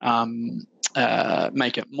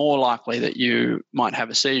make it more likely that you might have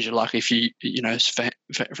a seizure, like if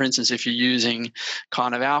for instance, if you're using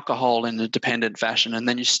kind of alcohol in a dependent fashion and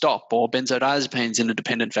then you stop, or benzodiazepines in a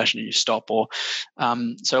dependent fashion and you stop, or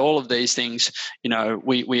so all of these things,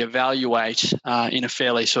 we evaluate in a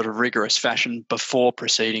fairly sort of rigorous fashion before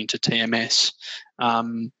proceeding to TMS.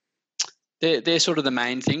 They're sort of the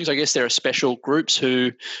main things. I guess there are special groups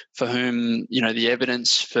for whom the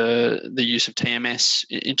evidence for the use of TMS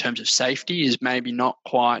in terms of safety is maybe not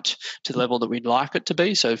quite to the level that we'd like it to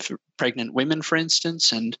be. So for pregnant women, for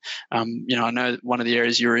instance, and I know one of the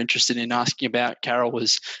areas you were interested in asking about, Carol,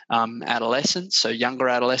 was adolescents, so younger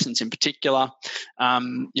adolescents in particular.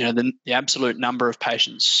 The absolute number of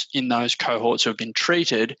patients in those cohorts who have been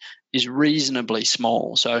treated is reasonably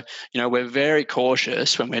small. So, we're very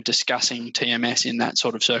cautious when we're discussing TMS in that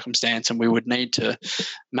sort of circumstance, and we would need to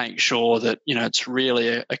make sure that, it's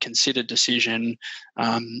really a considered decision.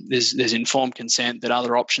 There's informed consent, that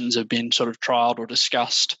other options have been sort of trialled or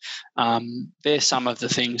discussed. They're some of the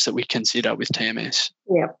things that we consider with TMS.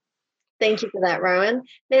 Yeah. Thank you for that, Rowan.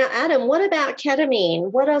 Now, Adam, what about ketamine?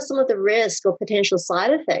 What are some of the risks or potential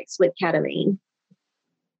side effects with ketamine?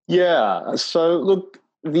 Yeah. So, look,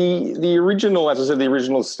 the original, as I said, the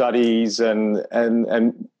original studies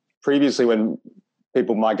and previously when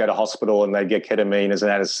people might go to hospital and they get ketamine as an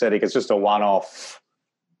anesthetic, it's just a one-off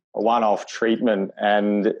treatment,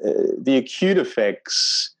 and the acute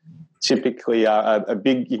effects typically are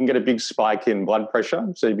you can get a big spike in blood pressure,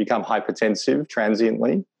 so you become hypertensive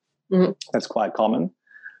transiently. Mm-hmm. That's quite common.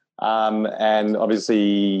 And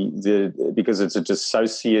obviously, because it's a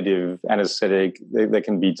dissociative anesthetic, there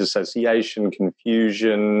can be dissociation,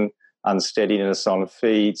 confusion, unsteadiness on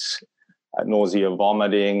feet, nausea,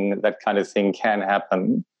 vomiting, that kind of thing can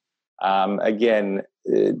happen. Again,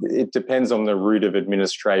 it depends on the route of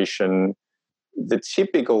administration. The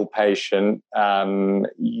typical patient,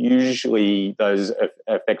 usually those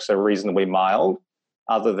effects are reasonably mild,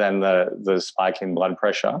 other than the spike in blood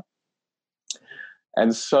pressure.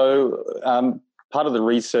 And so part of the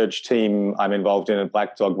research team I'm involved in at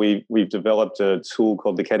Black Dog, we've developed a tool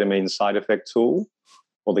called the Ketamine Side Effect Tool,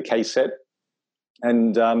 or the KSET.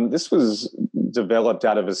 And this was developed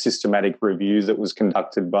out of a systematic review that was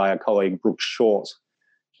conducted by a colleague, Brooke Short.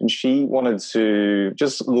 And she wanted to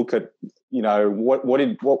just look at,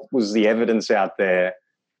 what was the evidence out there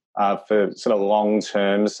for sort of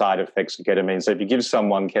long-term side effects of ketamine. So if you give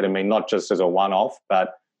someone ketamine, not just as a one-off,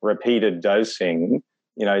 but repeated dosing,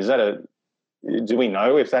 do we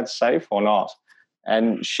know if that's safe or not?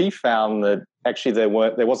 And she found that actually there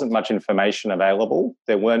wasn't much information available.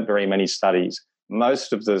 There weren't very many studies.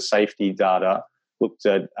 Most of the safety data looked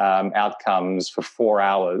at outcomes for 4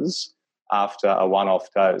 hours after a one-off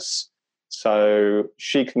dose. So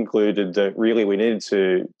she concluded that really we needed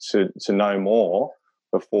to know more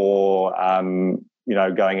before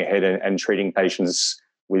going ahead and treating patients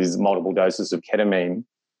with multiple doses of ketamine.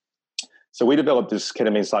 So we developed this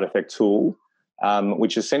ketamine side effect tool,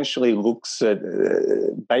 which essentially looks at,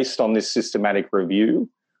 based on this systematic review,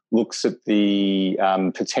 looks at the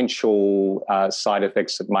potential side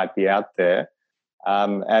effects that might be out there.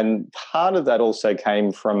 And part of that also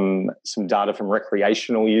came from some data from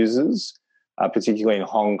recreational users, particularly in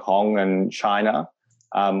Hong Kong and China,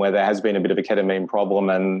 where there has been a bit of a ketamine problem,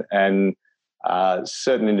 and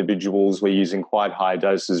certain individuals were using quite high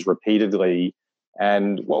doses repeatedly.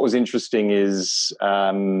 And what was interesting is,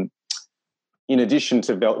 in addition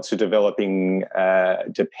to developing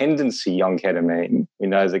dependency on ketamine, we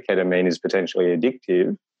know that ketamine is potentially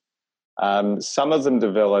addictive. Some of them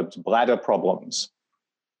developed bladder problems,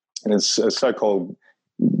 and it's a so-called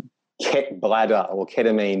ket bladder or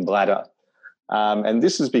ketamine bladder. And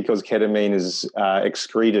this is because ketamine is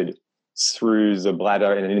excreted through the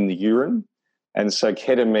bladder and in the urine. And so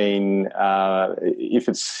ketamine, if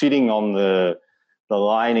it's sitting on the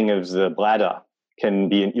lining of the bladder, can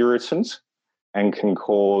be an irritant and can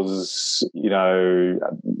cause,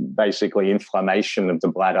 basically inflammation of the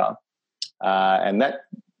bladder. And that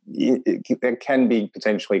can be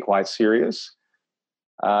potentially quite serious.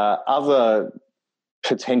 Other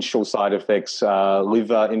potential side effects are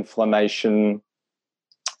liver inflammation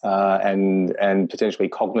and potentially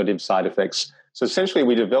cognitive side effects. So essentially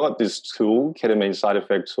we developed this tool, ketamine side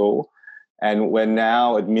effect tool, and we're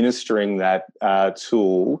now administering that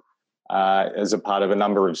tool as a part of a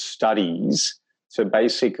number of studies to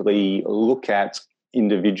basically look at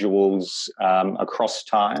individuals across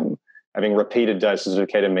time having repeated doses of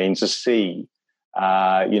ketamine to see,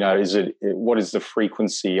 what is the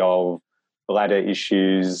frequency of bladder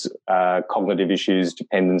issues, cognitive issues,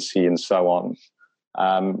 dependency, and so on.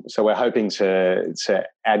 So we're hoping to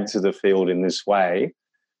add to the field in this way.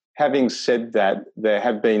 Having said that, there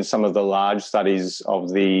have been some of the large studies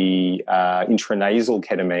of the intranasal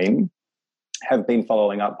ketamine have been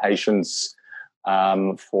following up patients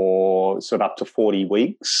for sort of up to 40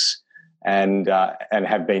 weeks and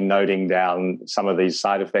have been noting down some of these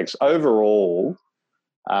side effects. Overall,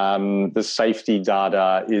 the safety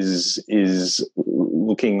data is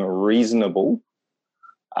looking reasonable,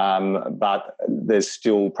 but there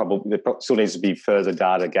still needs to be further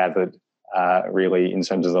data gathered, really, in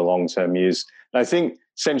terms of the long-term use. And I think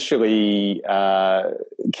essentially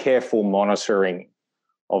careful monitoring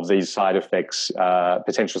of these side effects,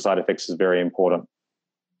 potential side effects, is very important.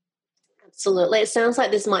 Absolutely. It sounds like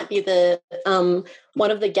this might be the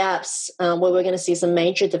one of the gaps where we're going to see some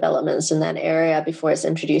major developments in that area before it's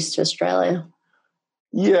introduced to Australia.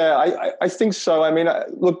 Yeah, I think so. I mean,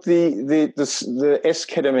 look, the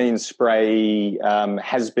S-ketamine spray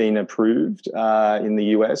has been approved in the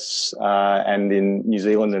US and in New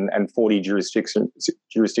Zealand and 40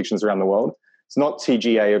 jurisdictions around the world. It's not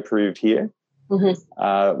TGA approved here.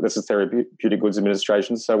 Mm-hmm. This is Therapeutic Goods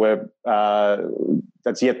Administration, so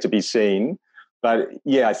that's yet to be seen. But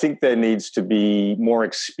yeah, I think there needs to be more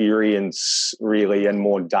experience, really, and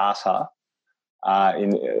more data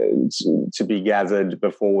to be gathered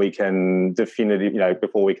before we can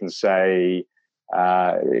before we can say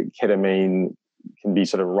ketamine can be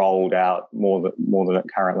sort of rolled out more than it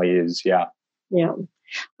currently is. Yeah. Yeah.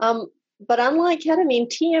 But unlike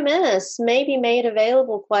ketamine, TMS may be made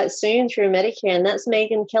available quite soon through Medicare, and that's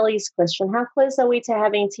Megan Kelly's question. How close are we to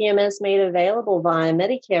having TMS made available via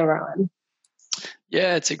Medicare, Rowan?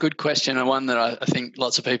 Yeah, it's a good question, and one that I think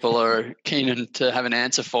lots of people are keen to have an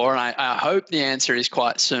answer for, and I hope the answer is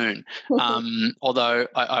quite soon. Although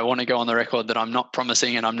I want to go on the record that I'm not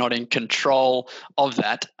promising and I'm not in control of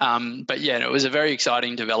that. But yeah, it was a very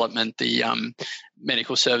exciting development. The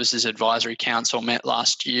Medical Services Advisory Council met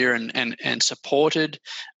last year and supported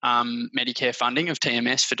Medicare funding of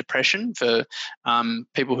TMS for depression for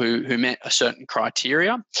people who met a certain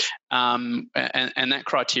criteria. And that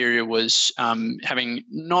criteria was having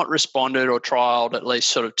not responded or trialled at least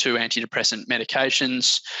sort of 2 antidepressant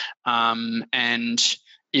medications and,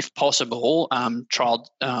 if possible, trialled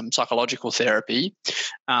psychological therapy.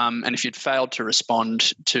 And if you'd failed to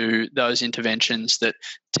respond to those interventions, that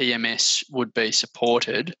TMS would be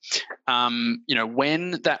supported.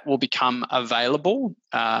 When that will become available,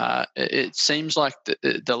 it seems like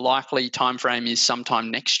the likely timeframe is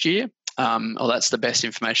sometime next year. or that's the best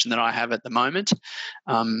information that I have at the moment.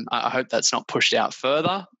 I hope that's not pushed out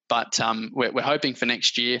further, but we're hoping for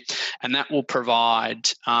next year, and that will provide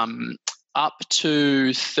up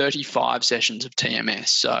to 35 sessions of TMS.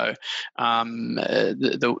 So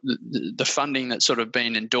the funding that's sort of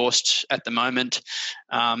been endorsed at the moment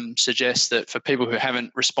suggests that for people who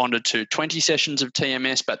haven't responded to 20 sessions of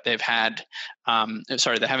TMS, but they've had,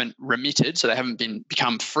 they haven't remitted, so they haven't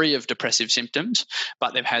become free of depressive symptoms,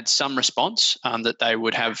 but they've had some response, that they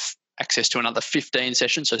would have access to another 15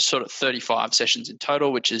 sessions, so sort of 35 sessions in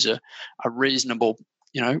total, which is a reasonable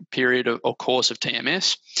period or course of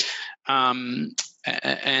TMS. And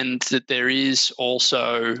that there is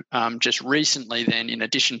also just recently then, in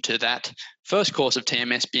addition to that first course of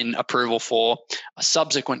TMS, been approval for a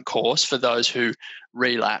subsequent course for those who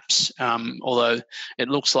relapse, although it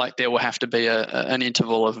looks like there will have to be an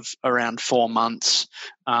interval of around 4 months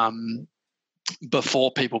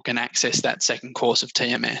before people can access that second course of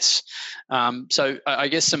TMS. So I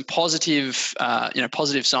guess some positive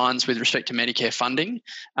signs with respect to Medicare funding.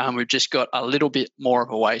 We've just got a little bit more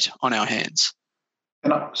of a weight on our hands.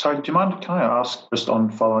 Sorry, do you mind, can I ask, just on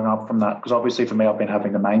following up from that, because obviously for me I've been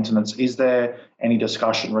having the maintenance, is there any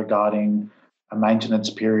discussion regarding a maintenance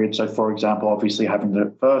period? So for example, obviously having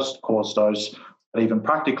the first course dose, but even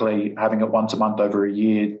practically having it once a month over a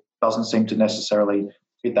year doesn't seem to necessarily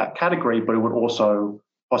fit that category, but it would also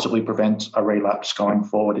possibly prevent a relapse going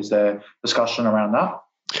forward. Is there discussion around that?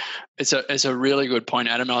 It's a really good point,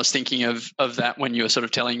 Adam. I was thinking of that when you were sort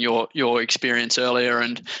of telling your experience earlier,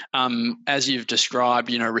 and as you've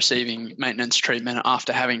described, receiving maintenance treatment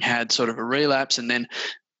after having had sort of a relapse, and then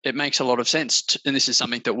it makes a lot of sense, and this is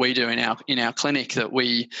something that we do in our clinic, that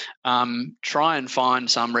we try and find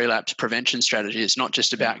some relapse prevention strategy. It's not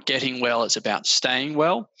just about getting well; it's about staying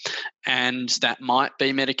well, and that might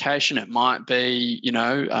be medication, it might be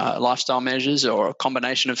lifestyle measures or a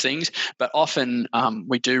combination of things. But often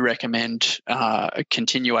we do recommend a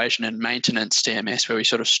continuation and maintenance TMS, where we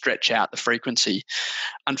sort of stretch out the frequency.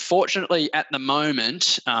 Unfortunately, at the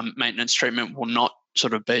moment, maintenance treatment will not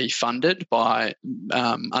sort of be funded by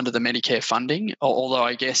under the Medicare funding, although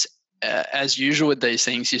I guess as usual with these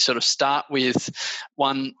things, you sort of start with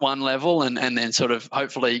one level and then sort of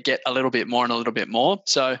hopefully get a little bit more and a little bit more.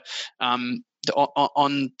 So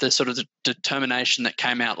on the sort of the determination that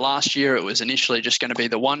came out last year, it was initially just going to be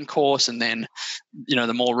the one course, and then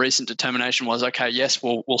the more recent determination was, okay, yes,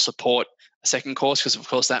 we'll support a second course, because of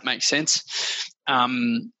course that makes sense.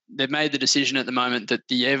 They've made the decision at the moment that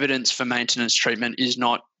the evidence for maintenance treatment is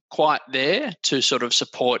not quite there to sort of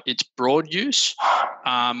support its broad use.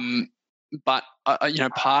 But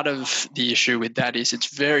part of the issue with that is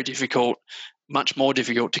it's very difficult, much more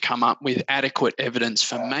difficult to come up with adequate evidence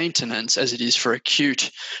for maintenance as it is for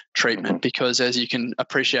acute treatment, because as you can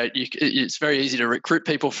appreciate, it's very easy to recruit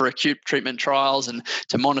people for acute treatment trials and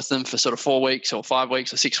to monitor them for sort of 4 weeks or 5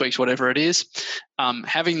 weeks or 6 weeks, whatever it is.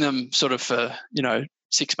 Having them sort of for,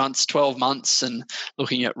 6 months, 12 months and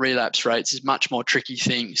looking at relapse rates is much more tricky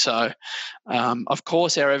thing. So, of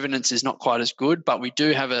course, our evidence is not quite as good, but we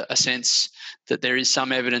do have a sense that there is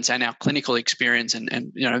some evidence, and our clinical experience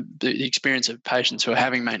and the experience of patients who are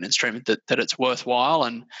having maintenance treatment that it's worthwhile.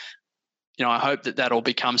 And, I hope that that'll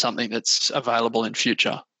become something that's available in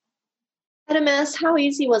future. Adam asks, how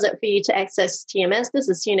easy was it for you to access TMS? This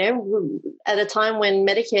is, at a time when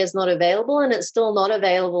Medicare is not available, and it's still not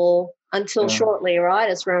available until shortly, right?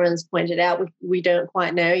 As Rowan's pointed out, we don't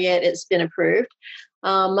quite know yet. It's been approved.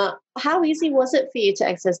 How easy was it for you to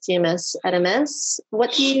access TMS, Adam asks?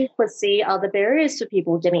 What do you foresee are the barriers for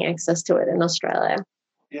people getting access to it in Australia?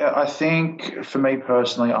 Yeah, I think for me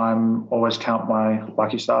personally, I'm always count my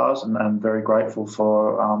lucky stars and very grateful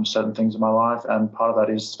for certain things in my life. And part of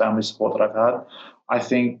that is family support that I've had. I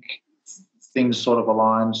think things sort of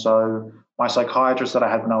align. So my psychiatrist that I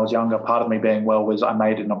had when I was younger, part of me being well was I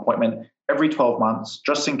made an appointment every 12 months,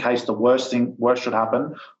 just in case the worst should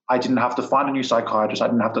happen. I didn't have to find a new psychiatrist. I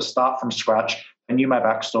didn't have to start from scratch. I knew my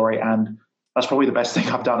backstory, and that's probably the best thing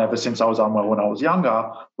I've done ever since I was unwell when I was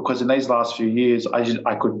younger, because in these last few years,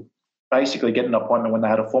 I could basically get an appointment when they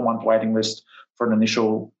had a 4-month waiting list for an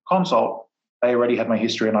initial consult. They already had my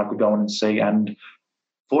history and I could go in and see. And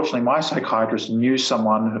fortunately, my psychiatrist knew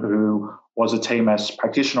someone who was a TMS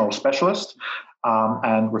practitioner or specialist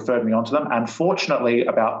and referred me on to them. And fortunately,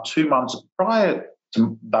 about 2 months prior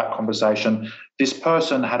to that conversation, this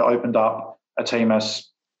person had opened up a TMS,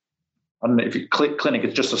 I don't know if you clinic,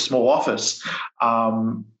 it's just a small office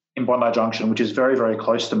in Bondi Junction, which is very, very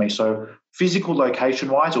close to me. So physical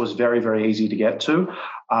location-wise, it was very, very easy to get to.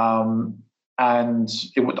 And I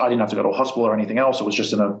didn't have to go to a hospital or anything else. It was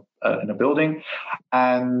just in a building.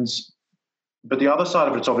 And but the other side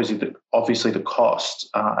of it's obviously the cost.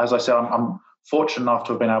 As I said, I'm fortunate enough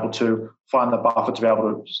to have been able to find the buffer to be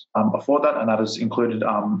able to afford that, and that has included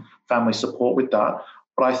family support with that.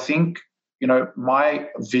 But I think, my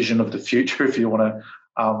vision of the future, if you want to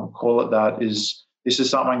call it that, is this is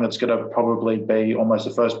something that's going to probably be almost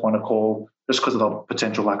the first point of call just because of the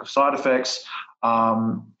potential lack of side effects.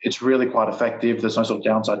 It's really quite effective. There's no sort of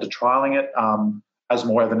downside to trialing it as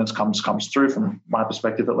more evidence comes through, from my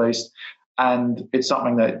perspective at least. And it's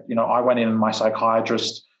something that, I went in and the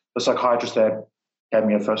psychiatrist there gave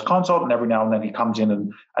me a first consult, and every now and then he comes in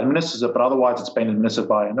and administers it, but otherwise it's been administered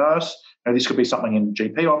by a nurse. This could be something in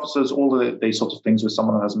GP offices, all of these sorts of things with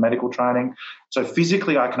someone that has medical training. So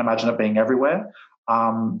physically, I can imagine it being everywhere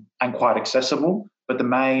and quite accessible. But the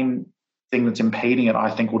main thing that's impeding it, I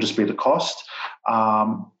think, will just be the cost.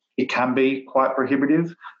 It can be quite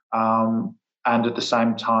prohibitive. And at the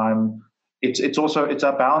same time, it's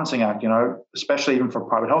a balancing act, especially even for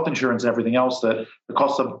private health insurance and everything else, that the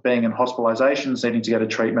cost of being in hospitalizations, needing to get a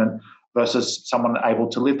treatment, versus someone able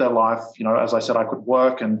to live their life. As I said, I could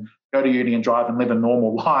work and go to uni and drive and live a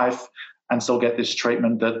normal life and still get this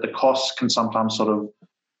treatment, that the costs can sometimes sort of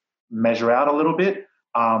measure out a little bit.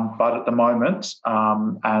 But at the moment,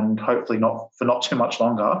 and hopefully not for not too much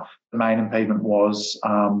longer, the main impediment was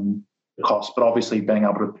the cost, but obviously being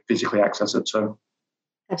able to physically access it too.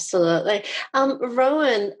 Absolutely.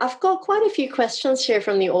 Rowan, I've got quite a few questions here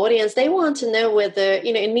from the audience. They want to know whether,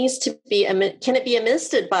 it needs to be, can it be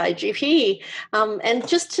administered by a GP? And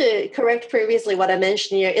just to correct previously what I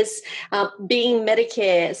mentioned here, is being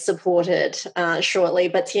Medicare supported shortly,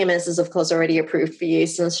 but TMS is, of course, already approved for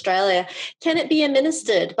use in Australia. Can it be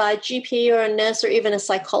administered by a GP or a nurse or even a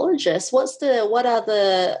psychologist? What are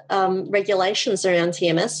the regulations around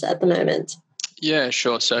TMS at the moment? Yeah,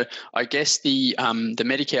 sure. So I guess the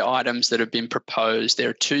Medicare items that have been proposed, there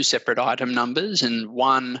are two separate item numbers, and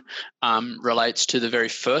one relates to the very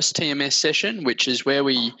first TMS session, which is where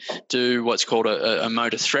we do what's called a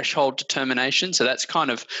motor threshold determination. So that's kind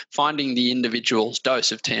of finding the individual's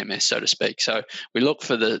dose of TMS, so to speak. So we look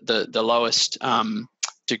for the lowest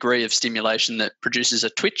degree of stimulation that produces a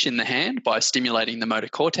twitch in the hand by stimulating the motor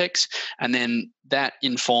cortex, and then that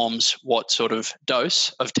informs what sort of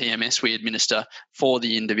dose of TMS we administer for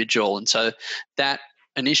the individual. And so that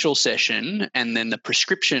initial session and then the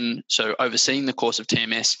prescription, so overseeing the course of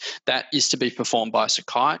TMS, that is to be performed by a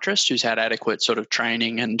psychiatrist who's had adequate sort of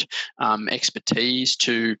training and expertise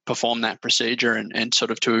to perform that procedure and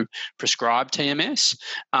sort of to prescribe TMS.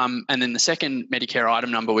 And then the second Medicare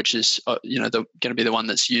item number, which is going to be the one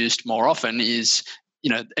that's used more often, is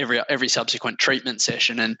every subsequent treatment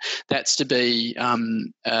session, and that's to be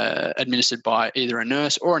administered by either a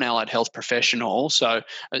nurse or an allied health professional. So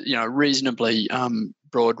reasonably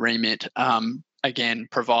broad remit, again,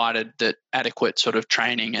 provided that adequate sort of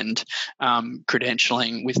training and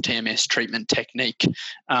credentialing with TMS treatment technique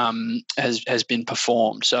has been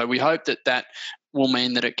performed. So we hope that will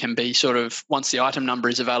mean that it can be sort of, once the item number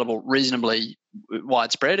is available, reasonably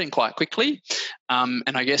widespread and quite quickly. And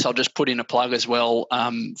I guess I'll just put in a plug as well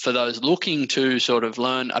for those looking to sort of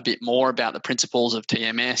learn a bit more about the principles of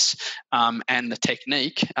TMS and the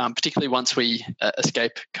technique, particularly once we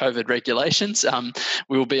escape COVID regulations.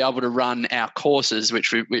 We will be able to run our courses,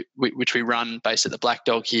 which we run based at the Black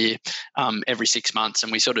Dog here every 6 months,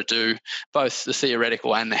 and we sort of do both the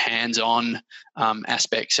theoretical and the hands-on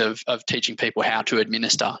aspects of teaching people how to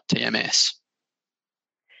administer TMS.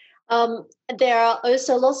 There are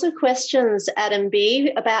also lots of questions, Adam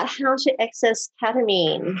B., about how to access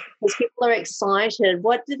ketamine, because people are excited.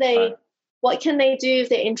 What can they do if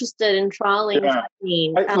they're interested in trialing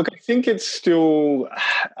ketamine? I think it's still,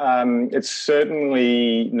 it's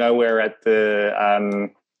certainly nowhere at the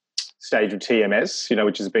stage of TMS,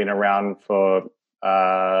 which has been around for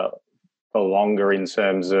longer in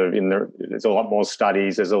terms of there's a lot more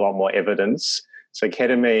studies, there's a lot more evidence. So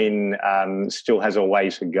ketamine still has a way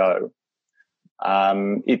to go.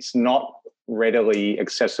 It's not readily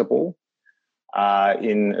accessible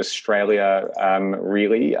in Australia,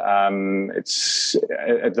 really. It's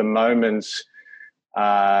at the moment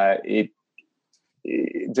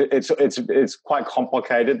it's quite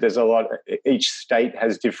complicated. There's a lot. Each state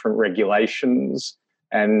has different regulations,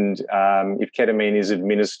 and if ketamine is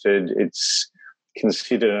administered, it's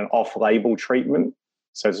considered an off-label treatment.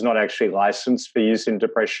 So it's not actually licensed for use in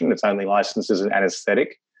depression. It's only licensed as an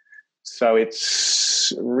anesthetic. So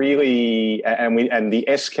it's really, and the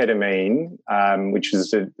S-ketamine, which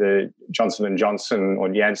is the Johnson & Johnson or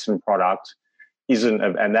Janssen product, isn't,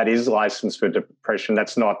 and that is licensed for depression.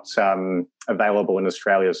 That's not available in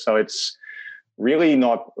Australia. So it's really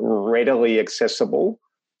not readily accessible.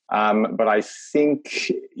 But I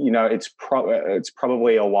think, it's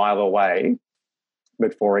probably a while away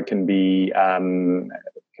before it can be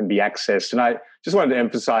accessed. And I just wanted to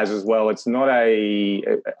emphasize as well, it's not I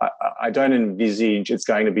don't envisage it's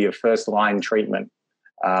going to be a first-line treatment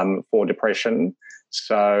for depression.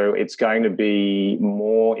 So it's going to be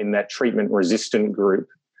more in that treatment-resistant group,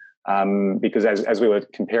 because as we were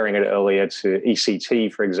comparing it earlier to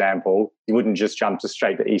ECT, for example, you wouldn't just jump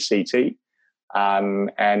straight to ECT.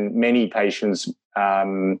 And many patients,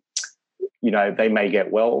 they may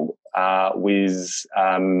get well with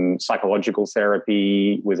psychological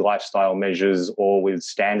therapy, with lifestyle measures, or with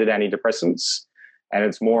standard antidepressants. And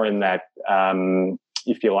it's more in that,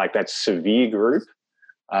 if you like, that severe group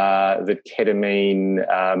that ketamine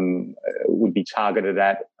would be targeted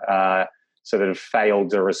at, so that have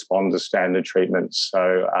failed to respond to standard treatments.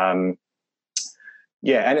 So, and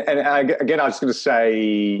again, I was going to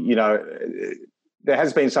say, there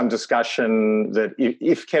has been some discussion that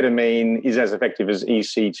if ketamine is as effective as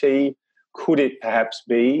ECT, could it perhaps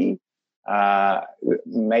be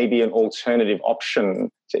maybe an alternative option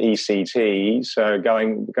to ECT? So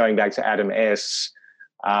going back to Adam S.,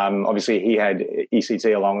 obviously he had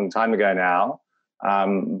ECT a long time ago now,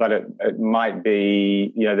 but it might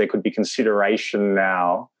be, there could be consideration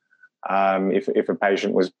now if a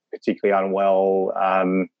patient was particularly unwell,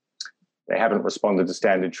 they haven't responded to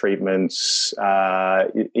standard treatments,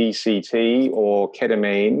 ECT or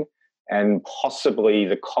ketamine, and possibly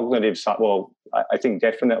the cognitive side. Well, I think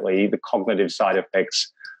definitely the cognitive side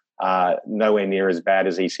effects are nowhere near as bad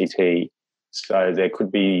as ECT. So there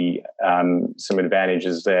could be some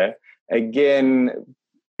advantages there. Again,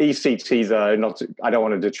 ECT, though, I don't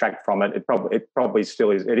want to detract from it. It probably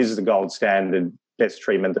still is. It is the gold standard, best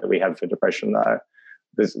treatment that we have for depression, though.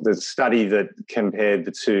 The study that compared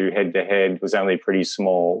the two head-to-head was only pretty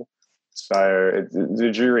small. So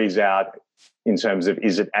the jury's out in terms of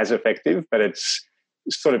is it as effective, but it's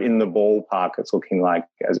sort of in the ballpark. It's looking like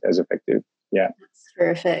as effective. Yeah. That's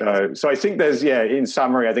terrific. So I think in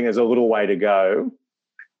summary, I think there's a little way to go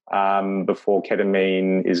before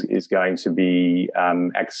ketamine is going to be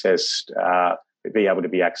be able to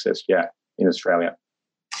be accessed, in Australia.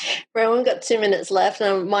 Rowan, we've got 2 minutes left, and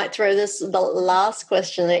I might throw the last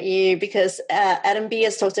question at you, because Adam B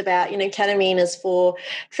has talked about, ketamine is for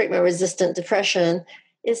treatment-resistant depression.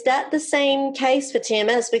 Is that the same case for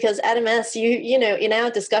TMS? Because Adam S., in our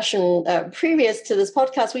discussion previous to this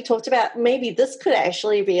podcast, we talked about maybe this could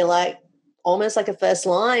actually be almost like a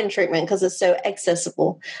first-line treatment because it's so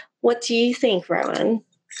accessible. What do you think, Rowan?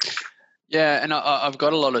 Yeah, and I've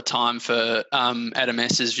got a lot of time for Adam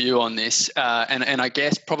S.'s view on this, and I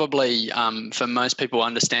guess probably for most people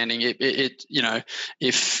understanding it,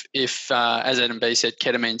 if as Adam B said,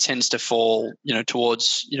 ketamine tends to fall,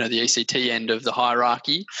 towards the ECT end of the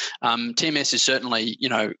hierarchy. TMS is certainly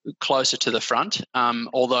closer to the front,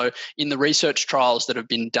 although in the research trials that have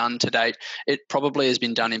been done to date, it probably has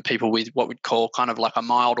been done in people with what we'd call kind of like a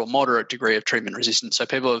mild or moderate degree of treatment resistance. So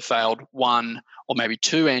people have failed 1 or maybe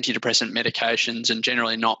 2 antidepressant medications, and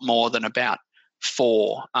generally not more than about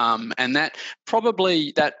 4. And that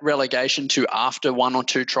relegation to after 1 or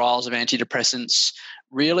 2 trials of antidepressants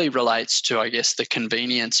really relates to, I guess, the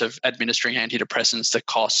convenience of administering antidepressants, the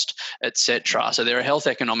cost, etc. So there are health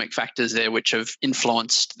economic factors there which have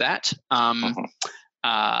influenced that. But,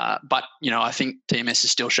 I think TMS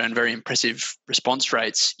has still shown very impressive response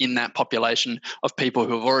rates in that population of people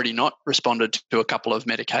who have already not responded to a couple of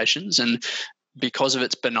medications. And because of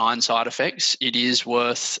its benign side effects, it is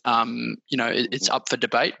worth, it's up for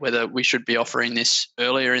debate whether we should be offering this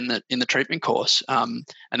earlier in the treatment course, and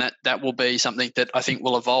that will be something that I think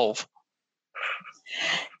will evolve.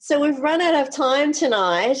 So we've run out of time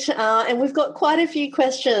tonight, and we've got quite a few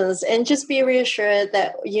questions. And just be reassured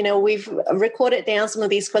that, we've recorded down some of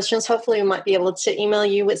these questions. Hopefully we might be able to email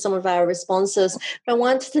you with some of our responses. But I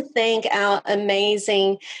wanted to thank our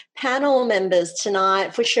amazing panel members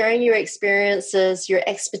tonight for sharing your experiences, your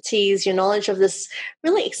expertise, your knowledge of this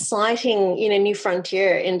really exciting, new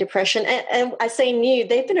frontier in depression. And I say new,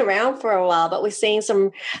 they've been around for a while, but we're seeing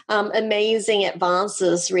some amazing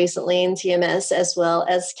advances recently in TMS as well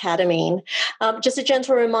as ketamine. Just a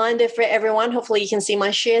gentle reminder for everyone, hopefully you can see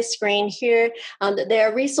my share screen here, that there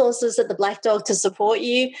are resources at the Black Dog to support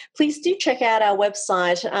you. Please do check out our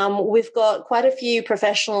website. We've got quite a few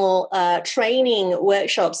professional training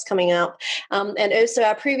workshops coming up. And also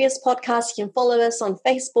our previous podcast, you can follow us on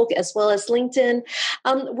Facebook as well as LinkedIn.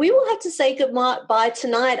 We will have to say goodbye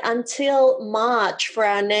tonight until March for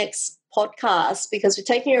our next podcast because we're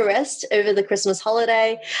taking a rest over the Christmas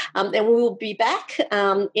holiday, and we will be back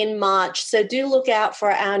in March. So do look out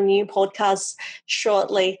for our new podcast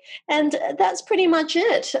shortly. And that's pretty much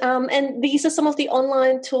it. And these are some of the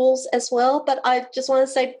online tools as well. But I just want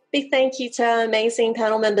to say big thank you to our amazing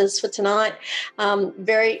panel members for tonight.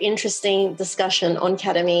 Very interesting discussion on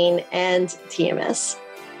ketamine and TMS.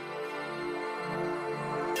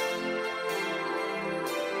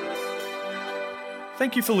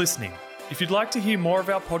 Thank you for listening. If you'd like to hear more of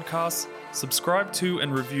our podcasts, subscribe to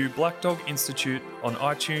and review Black Dog Institute on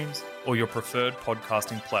iTunes or your preferred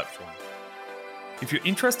podcasting platform. If you're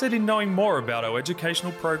interested in knowing more about our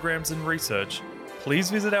educational programs and research, please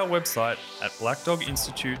visit our website at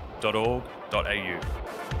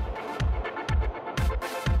blackdoginstitute.org.au.